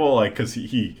 Yeah, well, like, because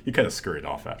he kind of scurried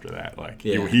off after that. Like,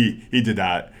 he did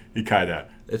not, he kind of.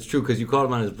 It's true, because you called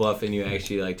him on his bluff, and you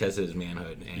actually, like, tested his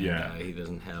manhood, and he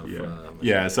doesn't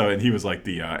have so, and he was, like,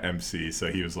 the MC,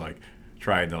 so he was, like,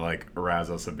 trying to, like,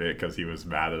 arouse us a bit because he was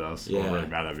mad at us, or really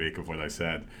mad at me of what I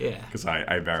said. Yeah. Because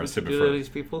I embarrassed him before. These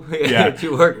people that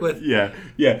you work with? Yeah.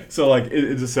 So, like,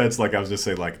 in a sense, like, I was just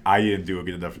saying, like, I didn't do a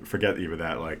good enough, forget even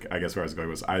that, like, I guess where I was going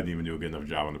was I didn't even do a good enough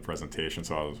job on the presentation,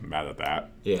 so I was mad at that.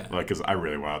 Yeah. Like, because I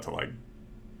really wanted to, like,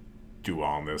 do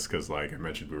all this, because, like I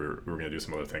mentioned, we were going to do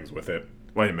some other things with it.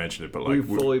 Well, I didn't mention it, but, like... Were you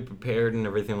fully prepared and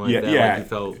everything like that? Yeah. Like, you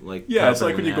felt, like... Yeah, it's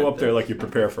like when you go up there, like, you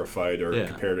prepare for a fight, or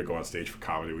prepare to go on stage for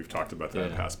comedy. We've talked about that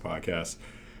in past podcasts.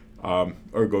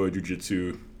 Or go to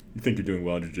jiu-jitsu. You think you're doing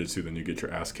well in jiu-jitsu, then you get your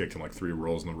ass kicked in, like, 3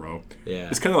 rolls in a row. Yeah.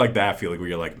 It's kind of like that feeling where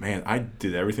you're like, man, I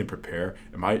did everything prepare.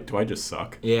 Do I just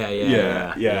suck? Yeah.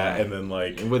 And then,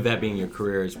 like... And with that being your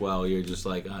career as well, you're just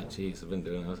like, oh, jeez, I've been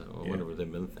doing this. I wonder what they've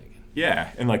been thinking. Yeah,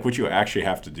 and, like, what you actually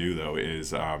have to do, though,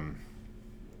 is...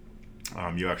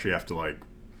 you actually have to, like,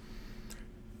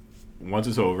 once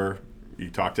it's over, you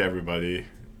talk to everybody,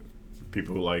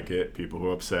 people who like it, people who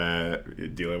are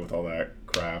upset, dealing with all that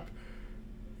crap.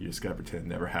 You just gotta pretend it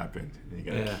never happened, and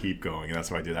you gotta keep going. And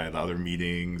that's what I did. I had other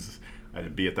meetings. I had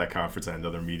to be at that conference. I had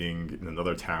another meeting in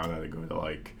another town. I had to go to,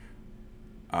 like,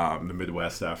 the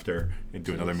Midwest after and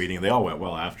do another meeting. And they all went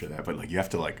well after that, but, like, you have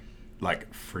to, like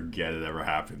forget it ever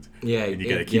happened. Yeah, and you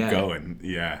gotta keep going.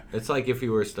 Yeah, it's like if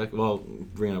you were stuck. Well,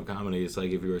 bringing up comedy, it's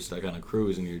like if you were stuck on a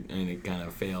cruise and it kind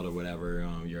of failed or whatever.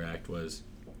 Your act was,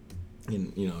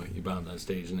 and you bombed on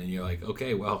stage, and then you're like,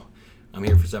 okay, well, I'm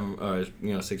here for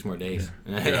 6 more days,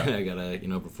 and I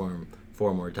gotta perform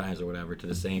 4 more times or whatever to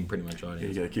the same pretty much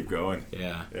audience. You gotta keep going.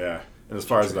 Yeah. And as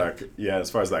far as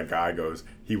that guy goes,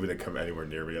 he wouldn't come anywhere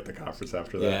near me at the conference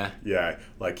after that. Yeah.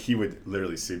 Like, he would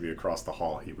literally see me across the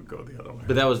hall. He would go the other way.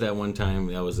 But that was that one time.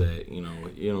 That was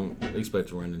you don't expect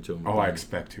to run into him. Oh, I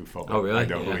expect to. Oh, really? I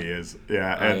know who he is.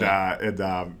 Yeah.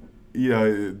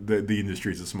 The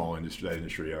industry is a small industry. That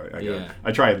industry.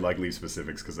 I try and, like, leave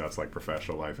specifics because that's, like,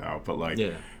 professional life out. But, like,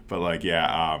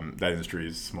 that industry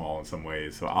is small in some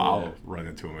ways. So I'll run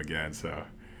into him again. So.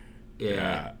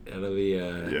 Yeah, that'll be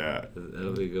a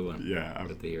good one. Yeah, I'll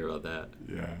get to hear about that.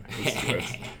 Yeah,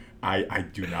 I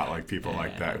do not like people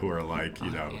like that who are, like,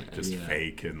 just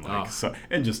fake and, like,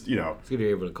 and just It's good you're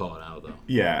able to call it out, though.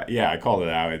 Yeah, I called it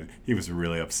out, and he was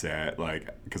really upset, like,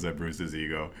 because I bruised his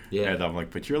ego. Yeah, and I'm like,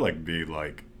 but you're, like, being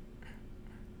like,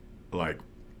 yeah,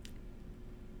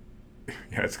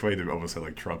 it's funny to almost say,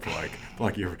 like, Trump,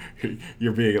 like you're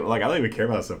being, like, I don't even care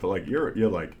about that stuff, but, like, you're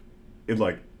like,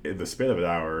 in the span of an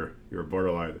hour, you're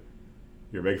borderline,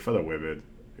 you're making fun of women,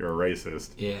 you're a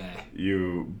racist. Yeah.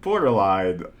 You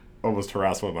borderline almost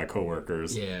harassed one of my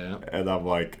coworkers. Yeah. And I'm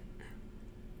like,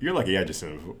 you're like, just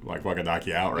like, fucking knock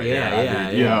you out right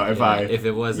here. If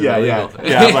it wasn't illegal.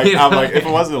 I'm like, if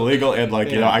it wasn't illegal and, like,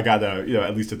 I gotta,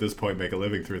 at least at this point, make a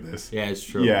living through this. Yeah, it's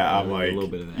true. Yeah, I'm like, a little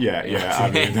bit of that.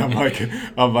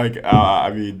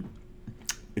 I mean,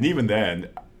 and even then,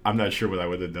 I'm not sure what I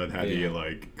would have done had he,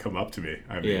 like, come up to me.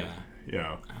 I mean,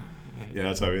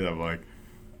 that's what I mean. I'm like,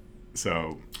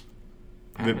 so,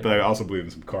 but I also believe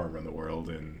in some karma in the world,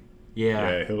 and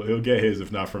he'll get his,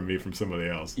 if not from me, from somebody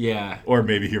else. Yeah. Or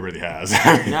maybe he already has.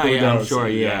 I'm sure.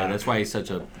 Yeah, that's why he's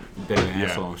such a bitter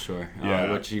asshole. I'm sure.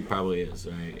 Which he probably is,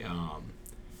 right?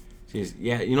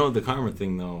 The karma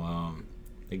thing though.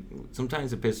 Like,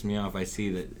 sometimes it pisses me off. I see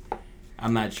that.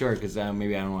 I'm not sure because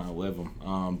maybe I don't want to live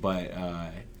them. But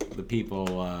the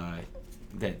people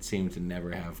that seem to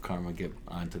never have karma get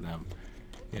onto them,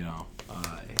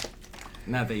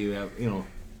 not that you have, you know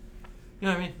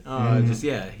what I mean?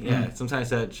 Just sometimes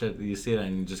that shit, you see it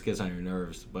and it just gets on your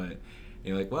nerves. But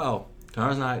you're like, well,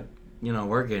 karma's not,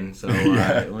 working, so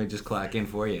let me just clock in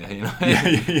for you.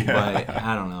 But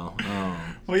I don't know.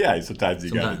 Sometimes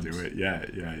you gotta do it. Yeah.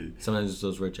 Sometimes it's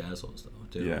those rich assholes though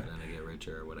too. Yeah. And then they get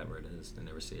richer or whatever it is. They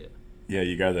never see it. Yeah,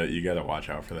 you gotta watch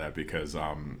out for that because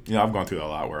I've gone through that a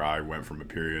lot where I went from a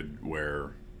period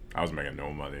where I was making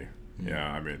no money. Mm-hmm.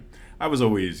 Yeah, I mean, I was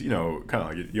always kind of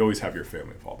like you always have your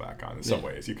family to fall back on in some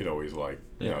ways. You can always you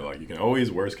can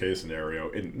always worst case scenario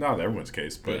in not everyone's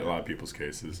case, but a lot of people's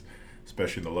cases,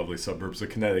 especially in the lovely suburbs of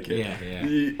Connecticut.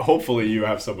 Yeah. Hopefully you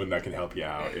have someone that can help you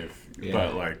out. But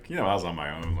I was on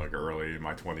my own like early in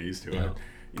my 20s too.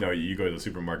 you go to the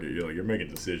supermarket, you're making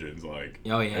decisions like,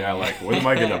 Oh yeah. like what am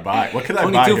I gonna buy? What can I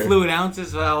Only buy 2 here? fluid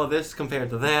ounces. Well, this compared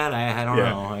to that, I don't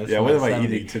know. It's What am I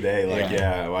 170. eating today? Like,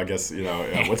 well, I guess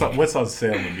what's on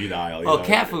sale in the meat aisle? Oh,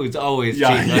 cat food's always cheap.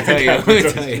 Yeah, I'll tell you. cat I'll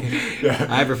food tell you. Yeah.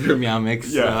 I prefer Meow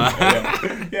Mix.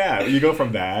 Yeah. You go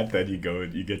from that, then you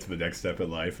get to the next step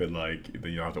in life, and like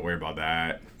then you don't have to worry about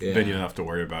that. Yeah. Then you don't have to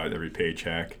worry about every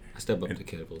paycheck. I step up to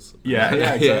Kibbles. Yeah,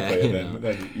 exactly. Yeah, and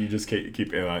then you just keep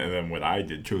and then what I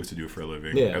chose to do for a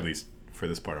living, at least for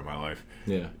this part of my life,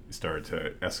 started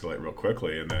to escalate real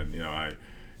quickly, and then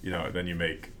then you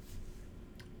make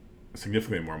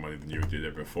significantly more money than you did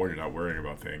there before. You're not worrying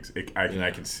about things.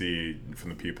 I can see from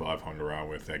the people I've hung around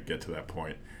with that get to that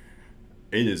point.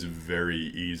 It is very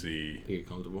easy. Get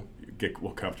comfortable.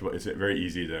 Comfortable. It's very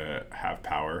easy to have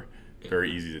power. Very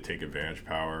easy to take advantage of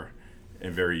power,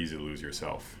 and very easy to lose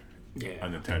yourself.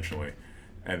 Unintentionally.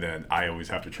 And then I always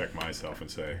have to check myself and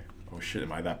say, oh shit,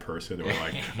 am I that person? Or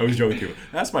like, I always joke with people,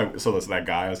 that's that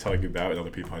guy I was telling you about, and other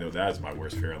people I know, that is my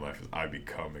worst fear in life, is I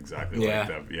become exactly like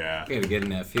them. Yeah. You gotta get in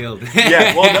that field.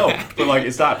 Well, no, but like,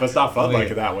 it's not fun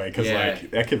like that way, because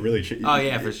like, that could really Oh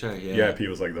yeah, for sure,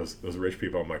 people's like, those rich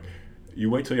people, I'm like, you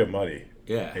wait till you have money.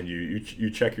 Yeah. And you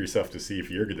check yourself to see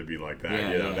if you're going to be like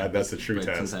that. That's the true but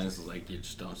test. Sometimes it's like you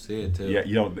just don't see it too. Yeah,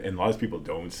 and a lot of people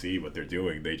don't see what they're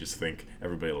doing. They just think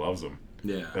everybody loves them.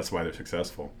 Yeah. That's why they're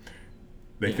successful.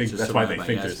 They think that's why they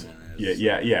think there's.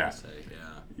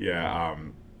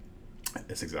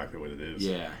 It's exactly what it is.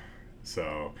 Yeah.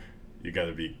 So you got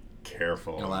to be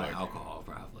careful. And a lot of alcohol,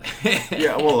 probably.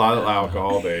 A lot of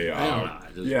alcohol. A lot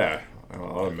of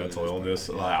Definitely mental illness.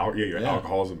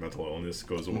 Alcoholism, mental illness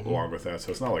goes along with that.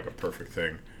 So it's not like a perfect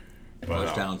thing.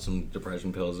 Flush down some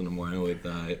depression pills in the morning with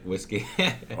whiskey.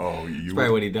 That's you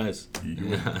probably what he does.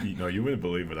 You wouldn't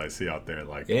believe what I see out there.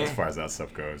 Like as far as that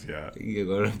stuff goes, You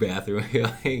go to the bathroom, you're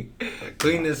like,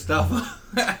 clean this stuff up.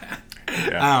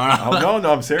 I don't know.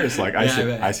 No, I'm serious. Like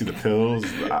I see the pills,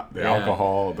 the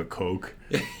alcohol, the coke,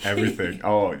 everything.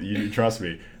 You trust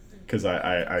me. Because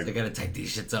I gotta take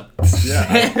these shits up.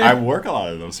 I work a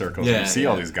lot of those circles. You see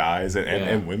all these guys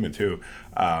and women too.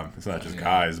 It's not just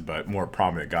guys, but more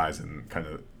prominent guys, and kind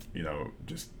of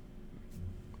just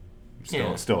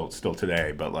still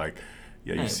today. But like,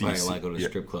 you see, like go to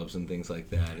strip clubs and things like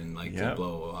that, and like to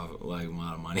blow off like a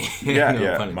lot of money.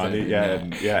 Money,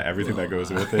 everything that goes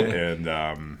with it,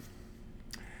 and.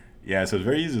 So it's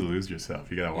very easy to lose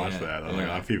yourself. You gotta watch that. Like a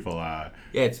lot of people.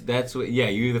 You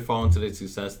either fall into the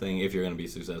success thing if you're gonna be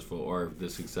successful, or if the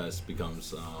success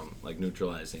becomes like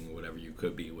neutralizing whatever you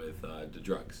could be with the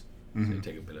drugs. So you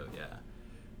take a bit of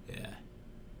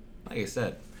Like I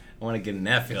said, I want to get in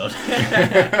that field.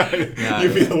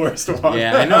 You'd be the worst one.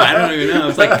 Yeah, I know. I don't even know.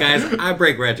 It's like, guys, I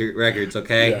break records.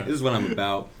 Okay, this is what I'm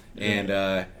about, and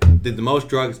did the most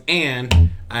drugs and.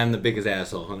 I'm the biggest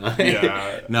asshole. No.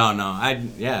 I don't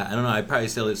know. I'd probably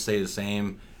still say the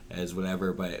same as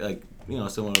whatever, but like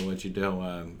similar to what you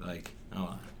do.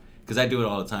 Because I do it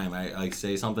all the time. I like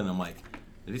say something. I'm like,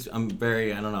 I'm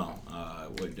very. I don't know.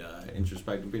 Would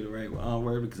introspective be the right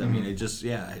word? Because I mean, it just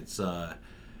it's I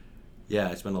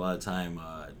spend a lot of time.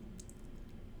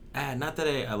 Not that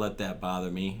I let that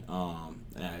bother me.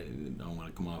 I don't want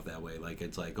to come off that way. Like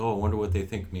it's like, I wonder what they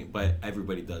think of me. But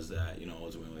everybody does that,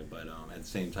 ultimately. But at the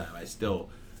same time, I still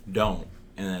don't,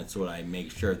 and that's what I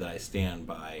make sure that I stand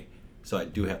by. So I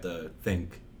do have to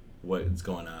think what's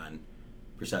going on,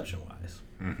 perception-wise.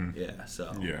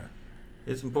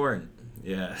 It's important.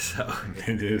 So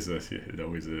it is. It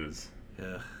always is.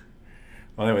 Yeah.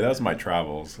 Well, anyway, that was my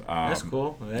travels. That's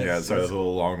cool. Sorry, I was a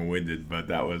little long-winded, but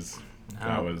that's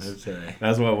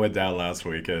what went down last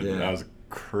week, and that was a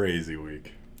crazy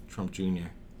week. Trump Jr.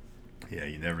 Yeah,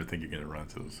 you never think you're gonna run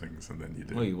into those things, and then you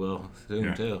do. Well, you will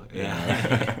soon too.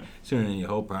 Yeah, sooner than you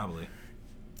hope, probably.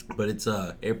 But it's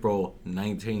April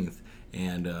 19th,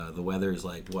 and the weather is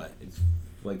like what? It's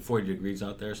like 40 degrees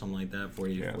out there, something like that.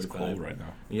 40, it's 45. cold right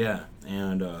now. Yeah,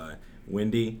 and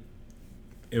windy.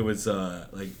 It was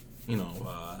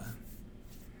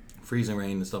freezing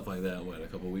rain and stuff like that. A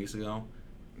couple weeks ago.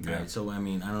 Yeah. Right, so I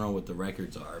mean, I don't know what the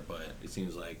records are, but it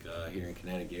seems like here in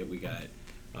Connecticut we got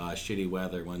shitty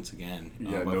weather once again.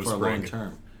 But no for spring. a long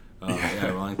term.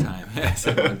 A long time. It's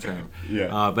a long term.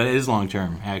 But it is long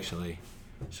term actually.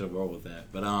 Should roll with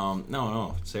that. But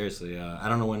no, seriously, I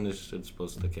don't know when this is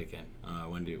supposed to kick in.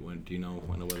 When do you know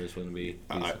when the weather's going to be?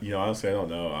 Honestly, I don't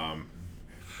know.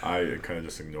 I kind of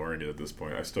just ignoring it at this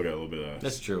point. I still got a little bit of.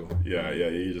 That's true. Yeah.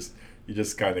 You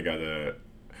just kind of gotta.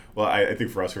 Well, I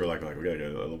think for us, we were like we gotta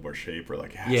get a little more shape. We're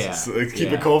like, keep yeah.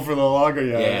 it cold for a little longer.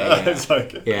 Yeah. It's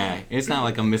like it's not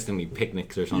like I'm missing any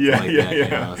picnics or something like that. You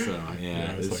know? So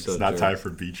it's like so it's not true. time for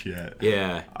beach yet.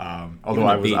 Yeah. Although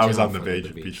I was on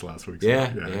the beach last week. So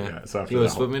Yeah. So you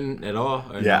was swimming at all?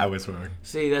 Or yeah, no? I was swimming.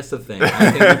 See, that's the thing.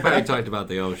 I think we probably talked about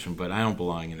the ocean, but I don't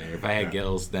belong in there. If I had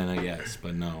gills, then I guess.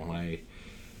 But no,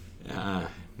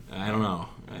 I don't know.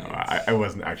 I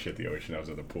wasn't actually at the ocean. I was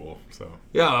at the pool. So.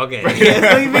 Yeah. Okay.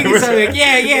 Yeah. So you make it sound like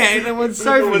And when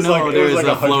surfing, it was there was like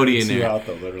a floaty in there. Out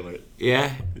though, literally.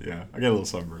 Yeah. Yeah. I got a little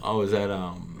sunburn. Oh, was that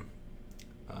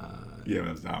Yeah,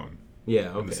 it was down.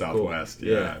 Yeah. Okay. In the southwest. Cool.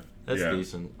 Yeah. That's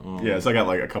decent. So I got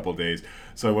like a couple of days.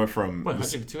 So I went from. What,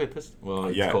 102 at this? Well,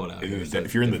 it's cold out here.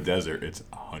 If you're in the desert, it's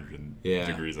 100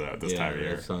 degrees out this time of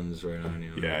year. The sun's right on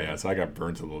you. Yeah. So I got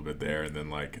burnt a little bit there, and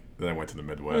then I went to the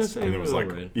Midwest, and it was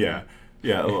like, red. yeah.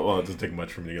 Well, it doesn't take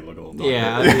much for me to get a little darker.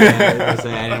 Yeah, I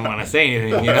didn't want to say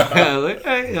anything, you know. I was like,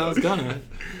 I was gonna.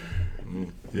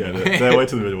 Yeah, then I went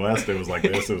to the Midwest. It was like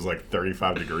this. It was like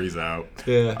 35 degrees out.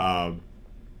 Yeah.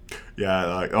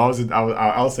 I'll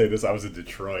say this. I was in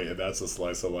Detroit, and that's a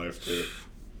slice of life too.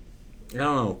 I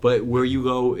don't know, but where you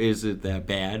go, is it that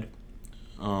bad?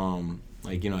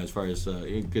 As far as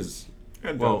because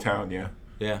downtown, yeah.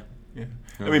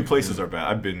 I mean, places are bad.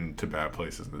 I've been to bad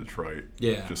places in Detroit.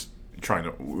 Yeah. Just trying to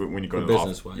when you go for to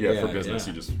business, for business,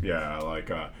 you just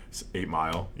 8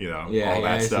 Mile, all Yeah,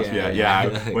 that stuff.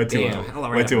 I went to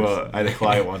I had a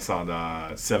client once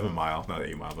on 7 Mile, not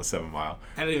 8 Mile, but 7 Mile.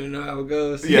 I don't even know how it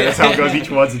goes. Yeah, that's how it goes. Each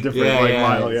one's a different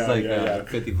mile.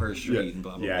 It's 51st Street and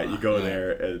blah blah. Yeah, blah. you go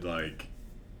there and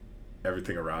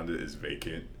everything around it is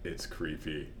vacant. It's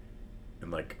creepy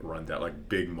and run down,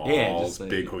 big malls,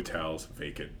 big hotels,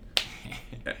 vacant.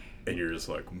 And you're just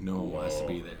like, no one wants to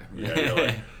be there. Yeah, you're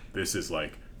like, this is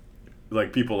like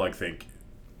people think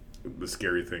the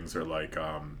scary things are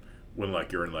when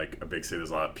you're in a big city,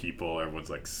 there's a lot of people,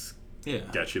 everyone's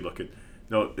sketchy looking.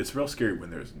 No, it's real scary when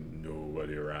there's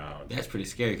nobody around. That's pretty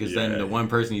scary because then the one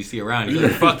person you see around, you're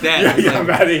like, fuck that. I'm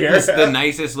out of here. It's the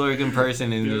nicest looking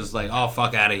person, and you're just like, oh,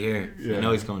 fuck out of here. Yeah. I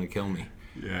know he's going to kill me.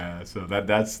 Yeah, so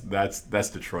that's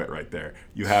Detroit right there.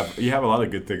 You have a lot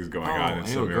of good things going on. I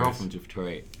knew a girl from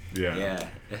Detroit. Yeah,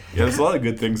 there's a lot of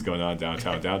good things going on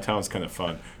downtown. Downtown's kind of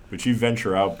fun, but you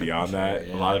venture out beyond that.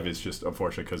 A lot of it's just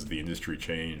unfortunate because the industry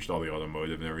changed, all the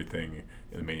automotive and everything,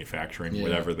 and the manufacturing,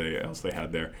 whatever else they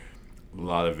had there. A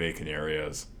lot of vacant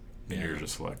areas, and you're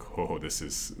just like, oh, this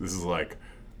is like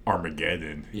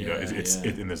Armageddon.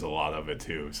 And there's a lot of it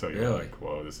too. So you're like,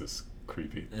 whoa, this is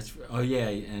creepy.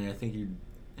 And I think you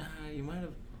might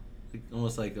have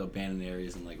almost like abandoned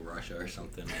areas in Russia or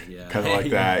something. Kind of like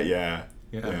that. Yeah,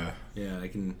 I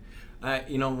can.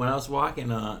 When I was walking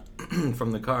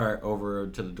from the car over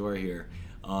to the door here,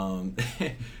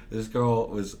 this girl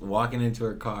was walking into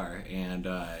her car, and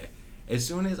as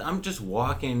soon as I'm just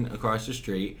walking across the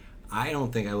street, I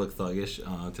don't think I look thuggish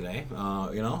today,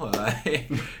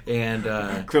 and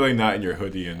clearly not in your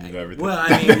hoodie and everything. Well,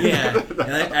 I mean,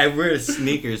 and I wear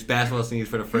sneakers, basketball sneakers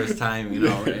for the first time,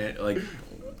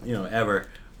 ever.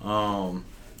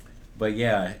 But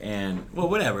yeah, and well,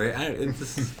 whatever.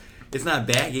 It's not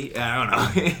baggy. I don't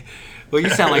know. Well, you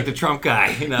sound like the Trump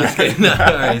guy. No, I was kidding. All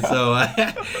right, so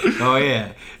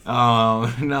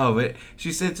no, but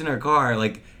she sits in her car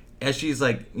as she's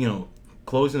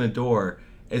closing the door.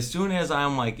 As soon as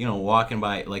I'm walking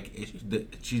by,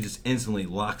 she just instantly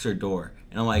locks her door,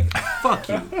 and I'm like, "Fuck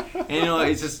you!" And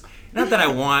it's just not that I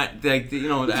want,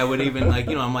 I would even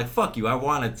I'm like, "Fuck you!" I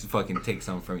want to fucking take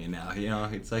something from you now,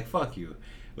 It's like, "Fuck you."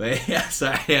 But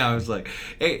I was like,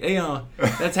 hey,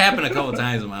 that's happened a couple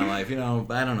times in my life, I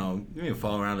don't know, maybe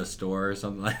fall around a store or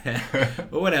something like that,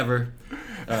 but whatever.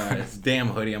 It's a damn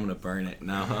hoodie, I'm gonna burn it.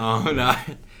 No.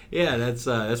 Yeah, that's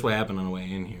what happened on the way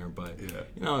in here. But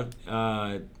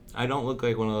I don't look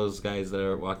like one of those guys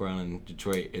that walk around in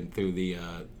Detroit and through the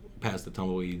past the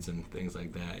tumbleweeds and things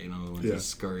like that. The ones that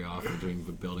scurry off between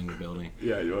building to building.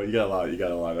 Yeah, well, you got a lot of you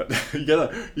got a lot of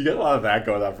that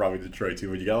going on probably in Detroit too.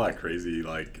 But you got a lot of crazy,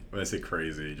 when I say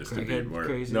crazy, just to be more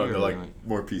crazy. No, they're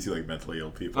more PC, mentally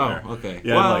ill people. Oh, there. Okay.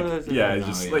 Yeah, you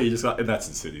just got, and that's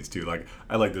in cities too.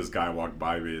 I this guy walk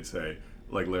by me and say,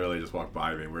 literally just walk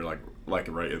by me. We're right in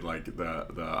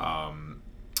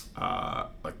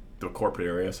the corporate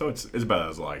area, so it's about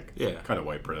as kind of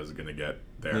white bread as gonna get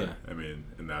there. Yeah. I mean,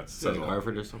 and that's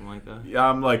Harvard or something like that. Yeah,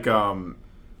 I'm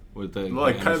with the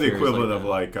kind of the equivalent of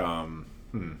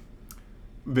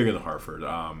bigger than Harvard.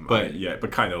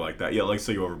 But kind of like that. Yeah,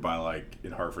 so you over by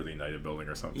in Harvard, the United Building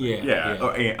or something. Yeah.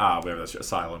 Whatever that's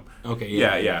Asylum. Okay.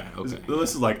 Yeah. Okay.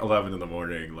 This is 11 in the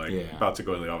morning. About to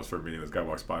go to the office for a meeting. This guy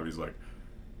walks by me. He's like,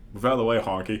 Move out of the way,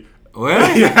 honky.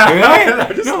 Really? Yeah, Really?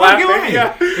 I'm just No laughing. fucking way.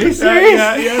 Yeah. Are you serious?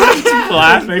 Yeah, just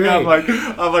laughing. That's I'm like,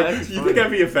 That's you funny. think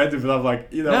I'd be offended, but I'm like,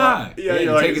 you know, Nah. what? Yeah, you're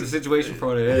you're like, taking the situation for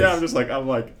what it is. yeah, I'm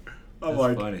like, That's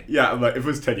funny. yeah, I'm like, if it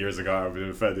was 10 years ago, I would have been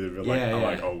offended. But like, Yeah, I'm yeah.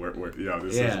 like, oh, we're you know,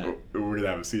 this Yeah. is we're gonna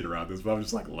have a scene around this. But I'm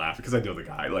just like laughing because I know the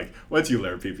guy. Like, once you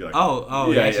learn people, you're like,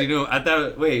 Oh, yeah, you actually knew. I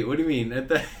thought. Wait, what do you mean? I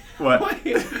thought, What?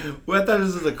 Well, I thought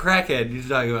this was a crackhead you're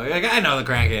talking about. Like, I know the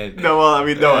crackhead. No, well, I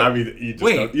mean, you just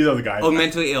Wait. know, you know the guy. Oh,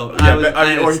 mentally ill. Yeah,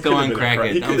 I or was he still could've on been a crack-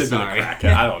 crackhead. He could I'm have been sorry. a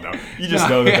crackhead. I don't know. You just No,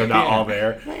 know that they're not yeah. all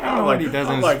there. I don't know what he does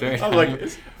in his spare I'm like, time.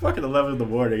 it's fucking 11 in the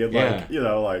morning, and Yeah. like, you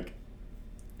know, like,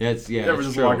 That's you ever it's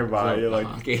just true. walking by, So, you're like,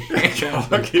 honky.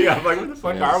 honky. I'm like, where the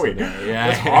fuck Yeah, are we? so yeah.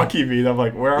 What's honky mean? I'm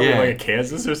like, where are Yeah. we? Like in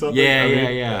Kansas or something? Yeah, I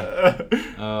yeah, mean,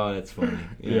 Oh, that's funny.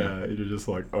 yeah, you're just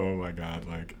like, oh my god,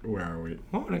 like, where are we?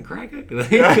 What a crackhead?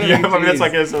 Yeah, I mean, that's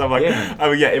like I said. I'm like, Yeah. I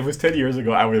mean, yeah, if it was 10 years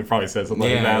ago, I would have probably said something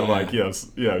like Yeah, that, yeah. like,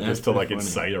 That's just to like pretty funny.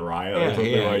 incite a riot or Yeah,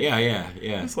 something. yeah, like,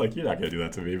 yeah. It's like, you're not gonna do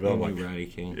that to me, but I'm like, Roddy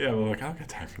King. yeah, I'm like, I don't got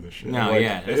time for this shit. No, Like,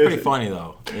 yeah, that's pretty it's- funny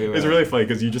though. It's really funny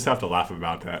because you just have to laugh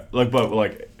about that. Like, but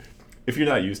like, if you're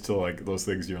not used to like those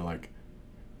things, you're like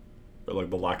the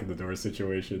lock in the door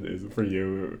situation is for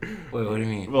you. Wait, what do you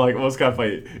mean? But, like, well, it's kind of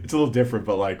funny. It's a little different,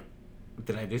 but like,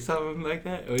 Did I do something like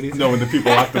that? What do you no, when the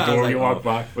people lock the I was door, like, you walk oh.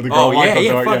 by. When the girl Oh, locked yeah, the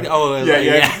yeah, door, fuck- yeah, oh, it was yeah, like-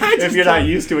 yeah. yeah, I If just you're not don't-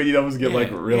 used to it, you almost get like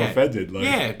Yeah, real yeah. offended. Like,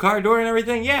 Yeah, car door and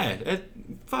everything. Yeah,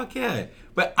 fuck yeah.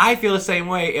 But I feel the same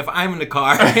way if I'm in the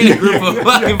car and a group of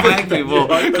fucking black people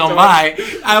lock the come door. by.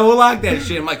 I will lock that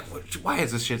shit. I'm like, why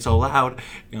is this shit so loud?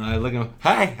 You know, I look at them,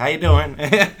 hi, how you doing?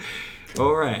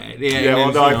 All right. Yeah. yeah. Well,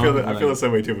 and no, then, I you feel know, I feel the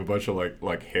same way too. If a bunch of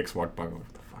like hicks walk by, I'm like,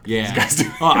 what the fuck? Are Yeah. these guys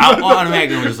doing? Oh, I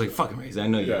automatically was just like, fucking raise. I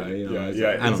know you. Yeah, you know, yeah, it's yeah,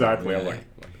 like, I don't exactly. know, I'm yeah.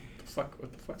 like,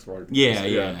 what the fuck's wrong? with Yeah,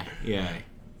 this? yeah.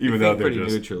 Even You though think they're pretty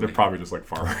just neutrally. they're probably just like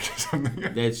farmers or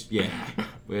something. That's yeah,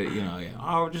 but you know, yeah.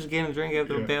 Oh, we're just getting a drink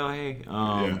after the Yeah. bell. Hey,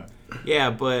 Yeah. yeah,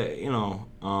 but you know,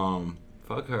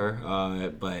 fuck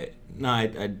her. But no, I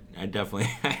definitely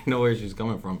I know where she's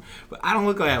coming from. But I don't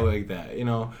look like that, you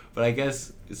know. But I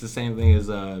guess it's the same thing as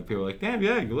people are like, damn,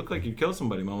 yeah, you look like you killed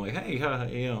somebody. But I'm like, hey, you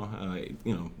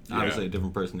know, obviously Yeah. a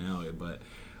different personality, but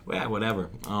well, yeah,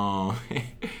 whatever.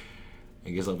 I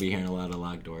guess I'll be hearing a lot of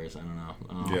locked doors. I don't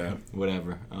know. Yeah.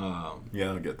 Whatever. Yeah,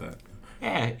 I don't get that.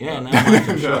 Yeah, not much,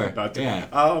 I'm sure. Not too- Yeah.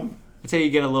 I'd say you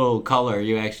get a little color,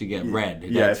 you actually get red.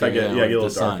 Yeah, That's if I it, get you yeah, I know, get a little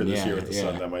with the darker sun. this Yeah, year with the yeah.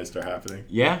 sun, that might start happening.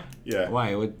 Yeah? Yeah.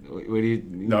 Why? What do you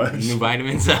No, new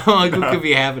vitamins? Like, what could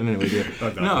be happening with you?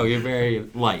 No, no. No, you're very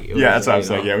light. Yeah, that's what I'm You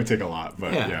know? saying. Yeah, we take a lot,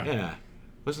 but yeah. Yeah.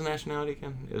 What's the nationality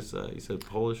again? It's you said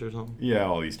Polish or something? Yeah,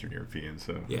 all Eastern European,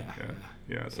 so Yeah.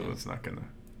 yeah, so Yeah. it's not gonna.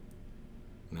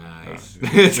 Nice.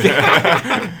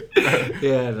 Yeah,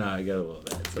 no, I got a little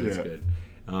bit, so it's Yeah. good.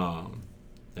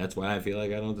 That's why I feel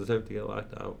like I don't deserve to get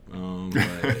locked out. But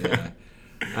yeah,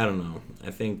 I don't know.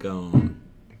 I think you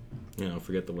know,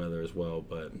 forget the weather as well,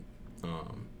 but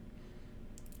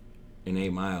in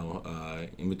 8 Mile,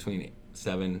 in between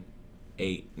 7,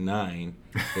 8, 9,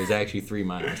 there's actually 3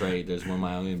 miles, right? There's 1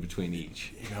 mile in between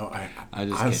each. You know, I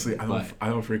just honestly, can't, I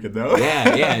don't freaking know.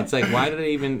 yeah. It's like, why do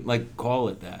they even like call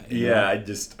it that? you know? Yeah, I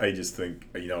just think,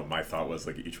 you know, my thought was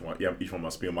like each one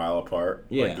must be a mile apart.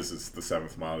 Yeah. Like, this is the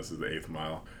 7th mile, this is the 8th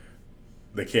mile.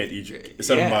 They can't each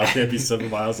 7 Yeah. miles can't be 7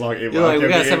 miles long. 8 You're miles like, we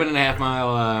can't got be 7.5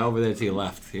 mile over there to your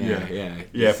left. Yeah.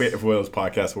 Yeah, if one of those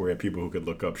podcasts where we had people who could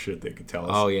look up shit, they could tell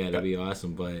us. Oh yeah, that'd be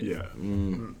awesome. But Yeah.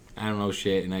 I don't know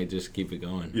shit, and I just keep it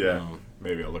going. Yeah,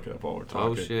 maybe I'll look it up while we're Oh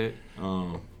talking. shit.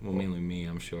 Well, mainly me,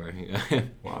 I'm sure.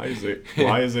 Why is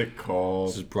it called?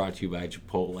 This is brought to you by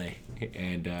Chipotle,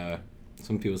 and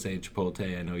some people say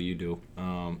Chipotle. I know you do.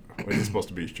 Wait, is it supposed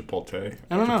to be Chipotle?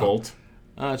 I don't know. Chipotle?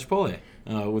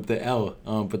 Chipotle with the L,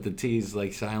 but the T is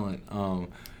like silent.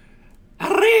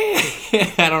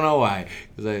 I don't know why,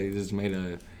 because I just made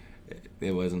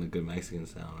it wasn't a good Mexican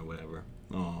sound or whatever.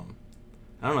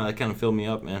 I don't know. That kind of filled me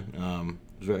up, man.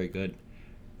 It was very good.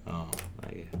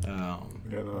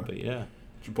 But yeah,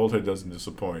 Chipotle doesn't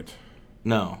disappoint.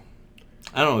 no.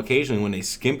 I don't know. Occasionally, when they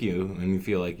skimp you and you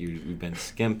feel like you've been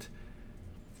skimped,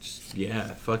 just,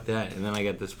 yeah, fuck that. And then I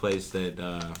got this place that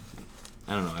I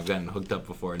don't know. I've gotten hooked up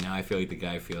before. Now I feel like the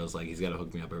guy feels like he's got to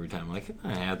hook me up every time. I'm like,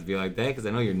 I have to be like that because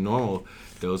I know your normal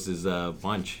dose is a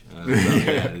bunch. So,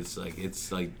 yeah, it's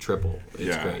like triple.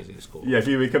 It's crazy. It's cool. Yeah, if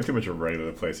you become too much of a regular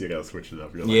to the place, you gotta switch it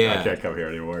up. You're like, Yeah. I can't come here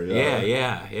anymore.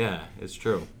 Yeah. It's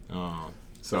true.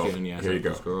 So, Especially when you ask here you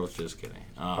those go. girls. Just kidding.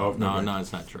 Oh, no, no.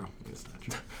 it's not true. It's not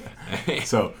true.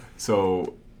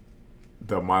 So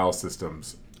the mile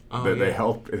systems Oh, that they yeah.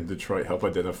 help in Detroit help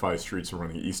identify streets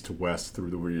running east to west through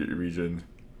the region,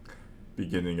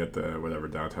 beginning at the whatever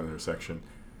downtown intersection.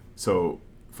 So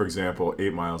for example,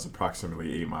 8 Mile is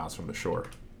approximately 8 miles from the shore.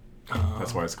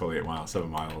 That's why it's called 8 Mile. 7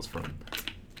 miles from.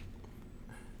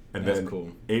 And That's then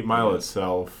cool. 8 Mile Yeah.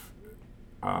 itself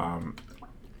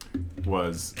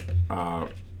was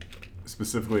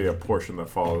specifically a portion that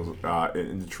follows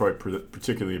in Detroit,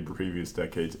 particularly in previous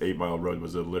decades. 8 Mile Road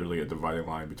was literally a dividing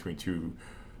line between two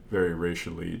very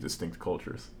racially distinct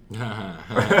cultures.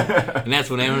 And that's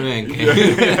when Eminem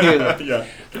came. Yeah.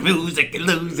 Lose it.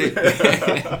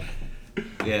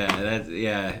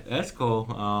 That's cool.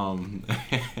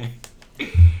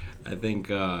 I think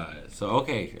so.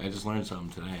 Okay, I just learned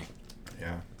something today.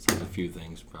 Yeah. So a few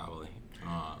things probably.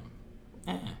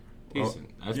 Decent.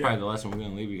 That's probably the lesson we're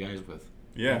gonna leave you guys with.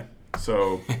 Yeah.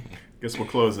 So, guess we'll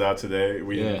close it out today.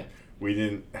 We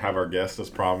didn't have our guest as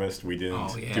promised. We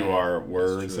didn't do our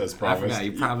words as promised. I forgot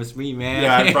you promised me, man.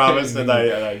 Yeah, I promised, and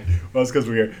I well, it's because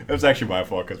it was actually my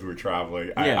fault because we were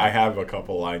traveling. I have a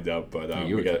couple lined up, but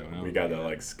we got to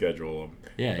like schedule them.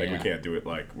 Yeah, we can't do it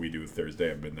like we do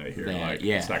Thursday at midnight here.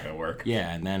 It's not gonna work.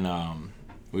 Yeah, and then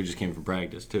we just came from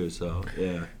practice too, so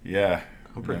Yeah.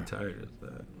 I'm pretty tired of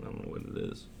that. I don't know what it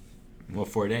is. Well,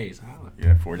 4 days.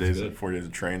 Yeah, 4 days. 4 days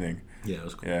of training. Yeah, it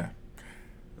was cool. Yeah.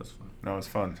 That's fun. No, it was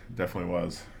fun. Definitely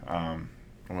was. I'm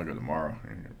gonna go tomorrow.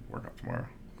 Work out tomorrow.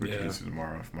 Go to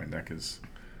tomorrow if my neck is.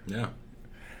 Yeah.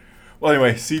 Well,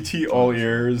 anyway,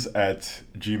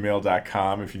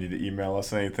 ctallears@gmail.com if you need to email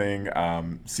us anything.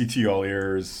 CT All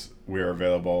Ears, we are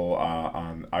available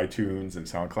on iTunes and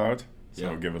SoundCloud.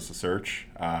 So give us a search.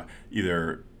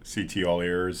 Either CT All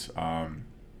Ears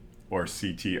or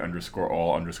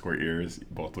CT_all_ears.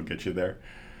 Both will get you there.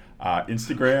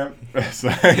 Instagram.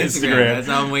 Instagram. That's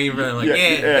how I'm waiting for.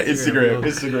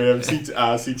 Instagram.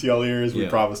 CT All Ears. We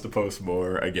promise to post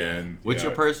more again. What's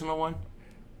your personal one?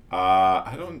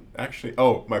 I don't actually.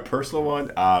 Oh, my personal one.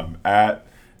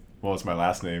 It's my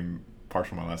last name.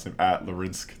 Partial my last name at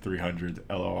Lorinsk 300.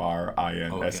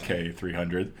 LORINSK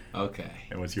 300. Okay.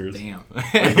 And what's yours? Damn.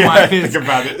 Think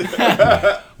about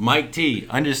it. Mike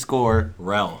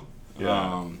T_rel.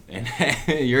 Yeah. And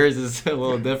yours is a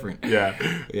little different. Yeah.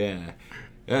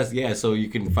 So you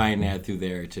can find that through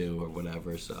there too, or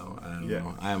whatever. So I don't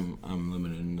know. I'm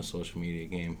limited in the social media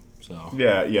game. So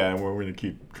yeah, and we're gonna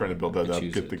keep trying to build that up.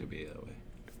 Choose it to be that way.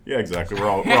 Yeah, exactly. We're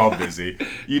all busy.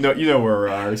 You know where we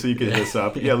are, so you can hit us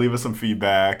up. Yeah, leave us some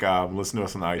feedback. Listen to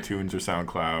us on iTunes or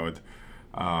SoundCloud,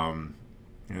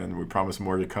 and we promise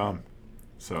more to come.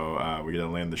 So we gotta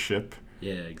land the ship.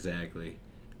 Yeah, exactly.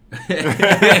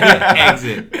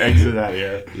 Exit out of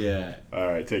here. Yeah. All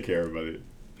right. Take care, everybody.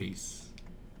 Peace.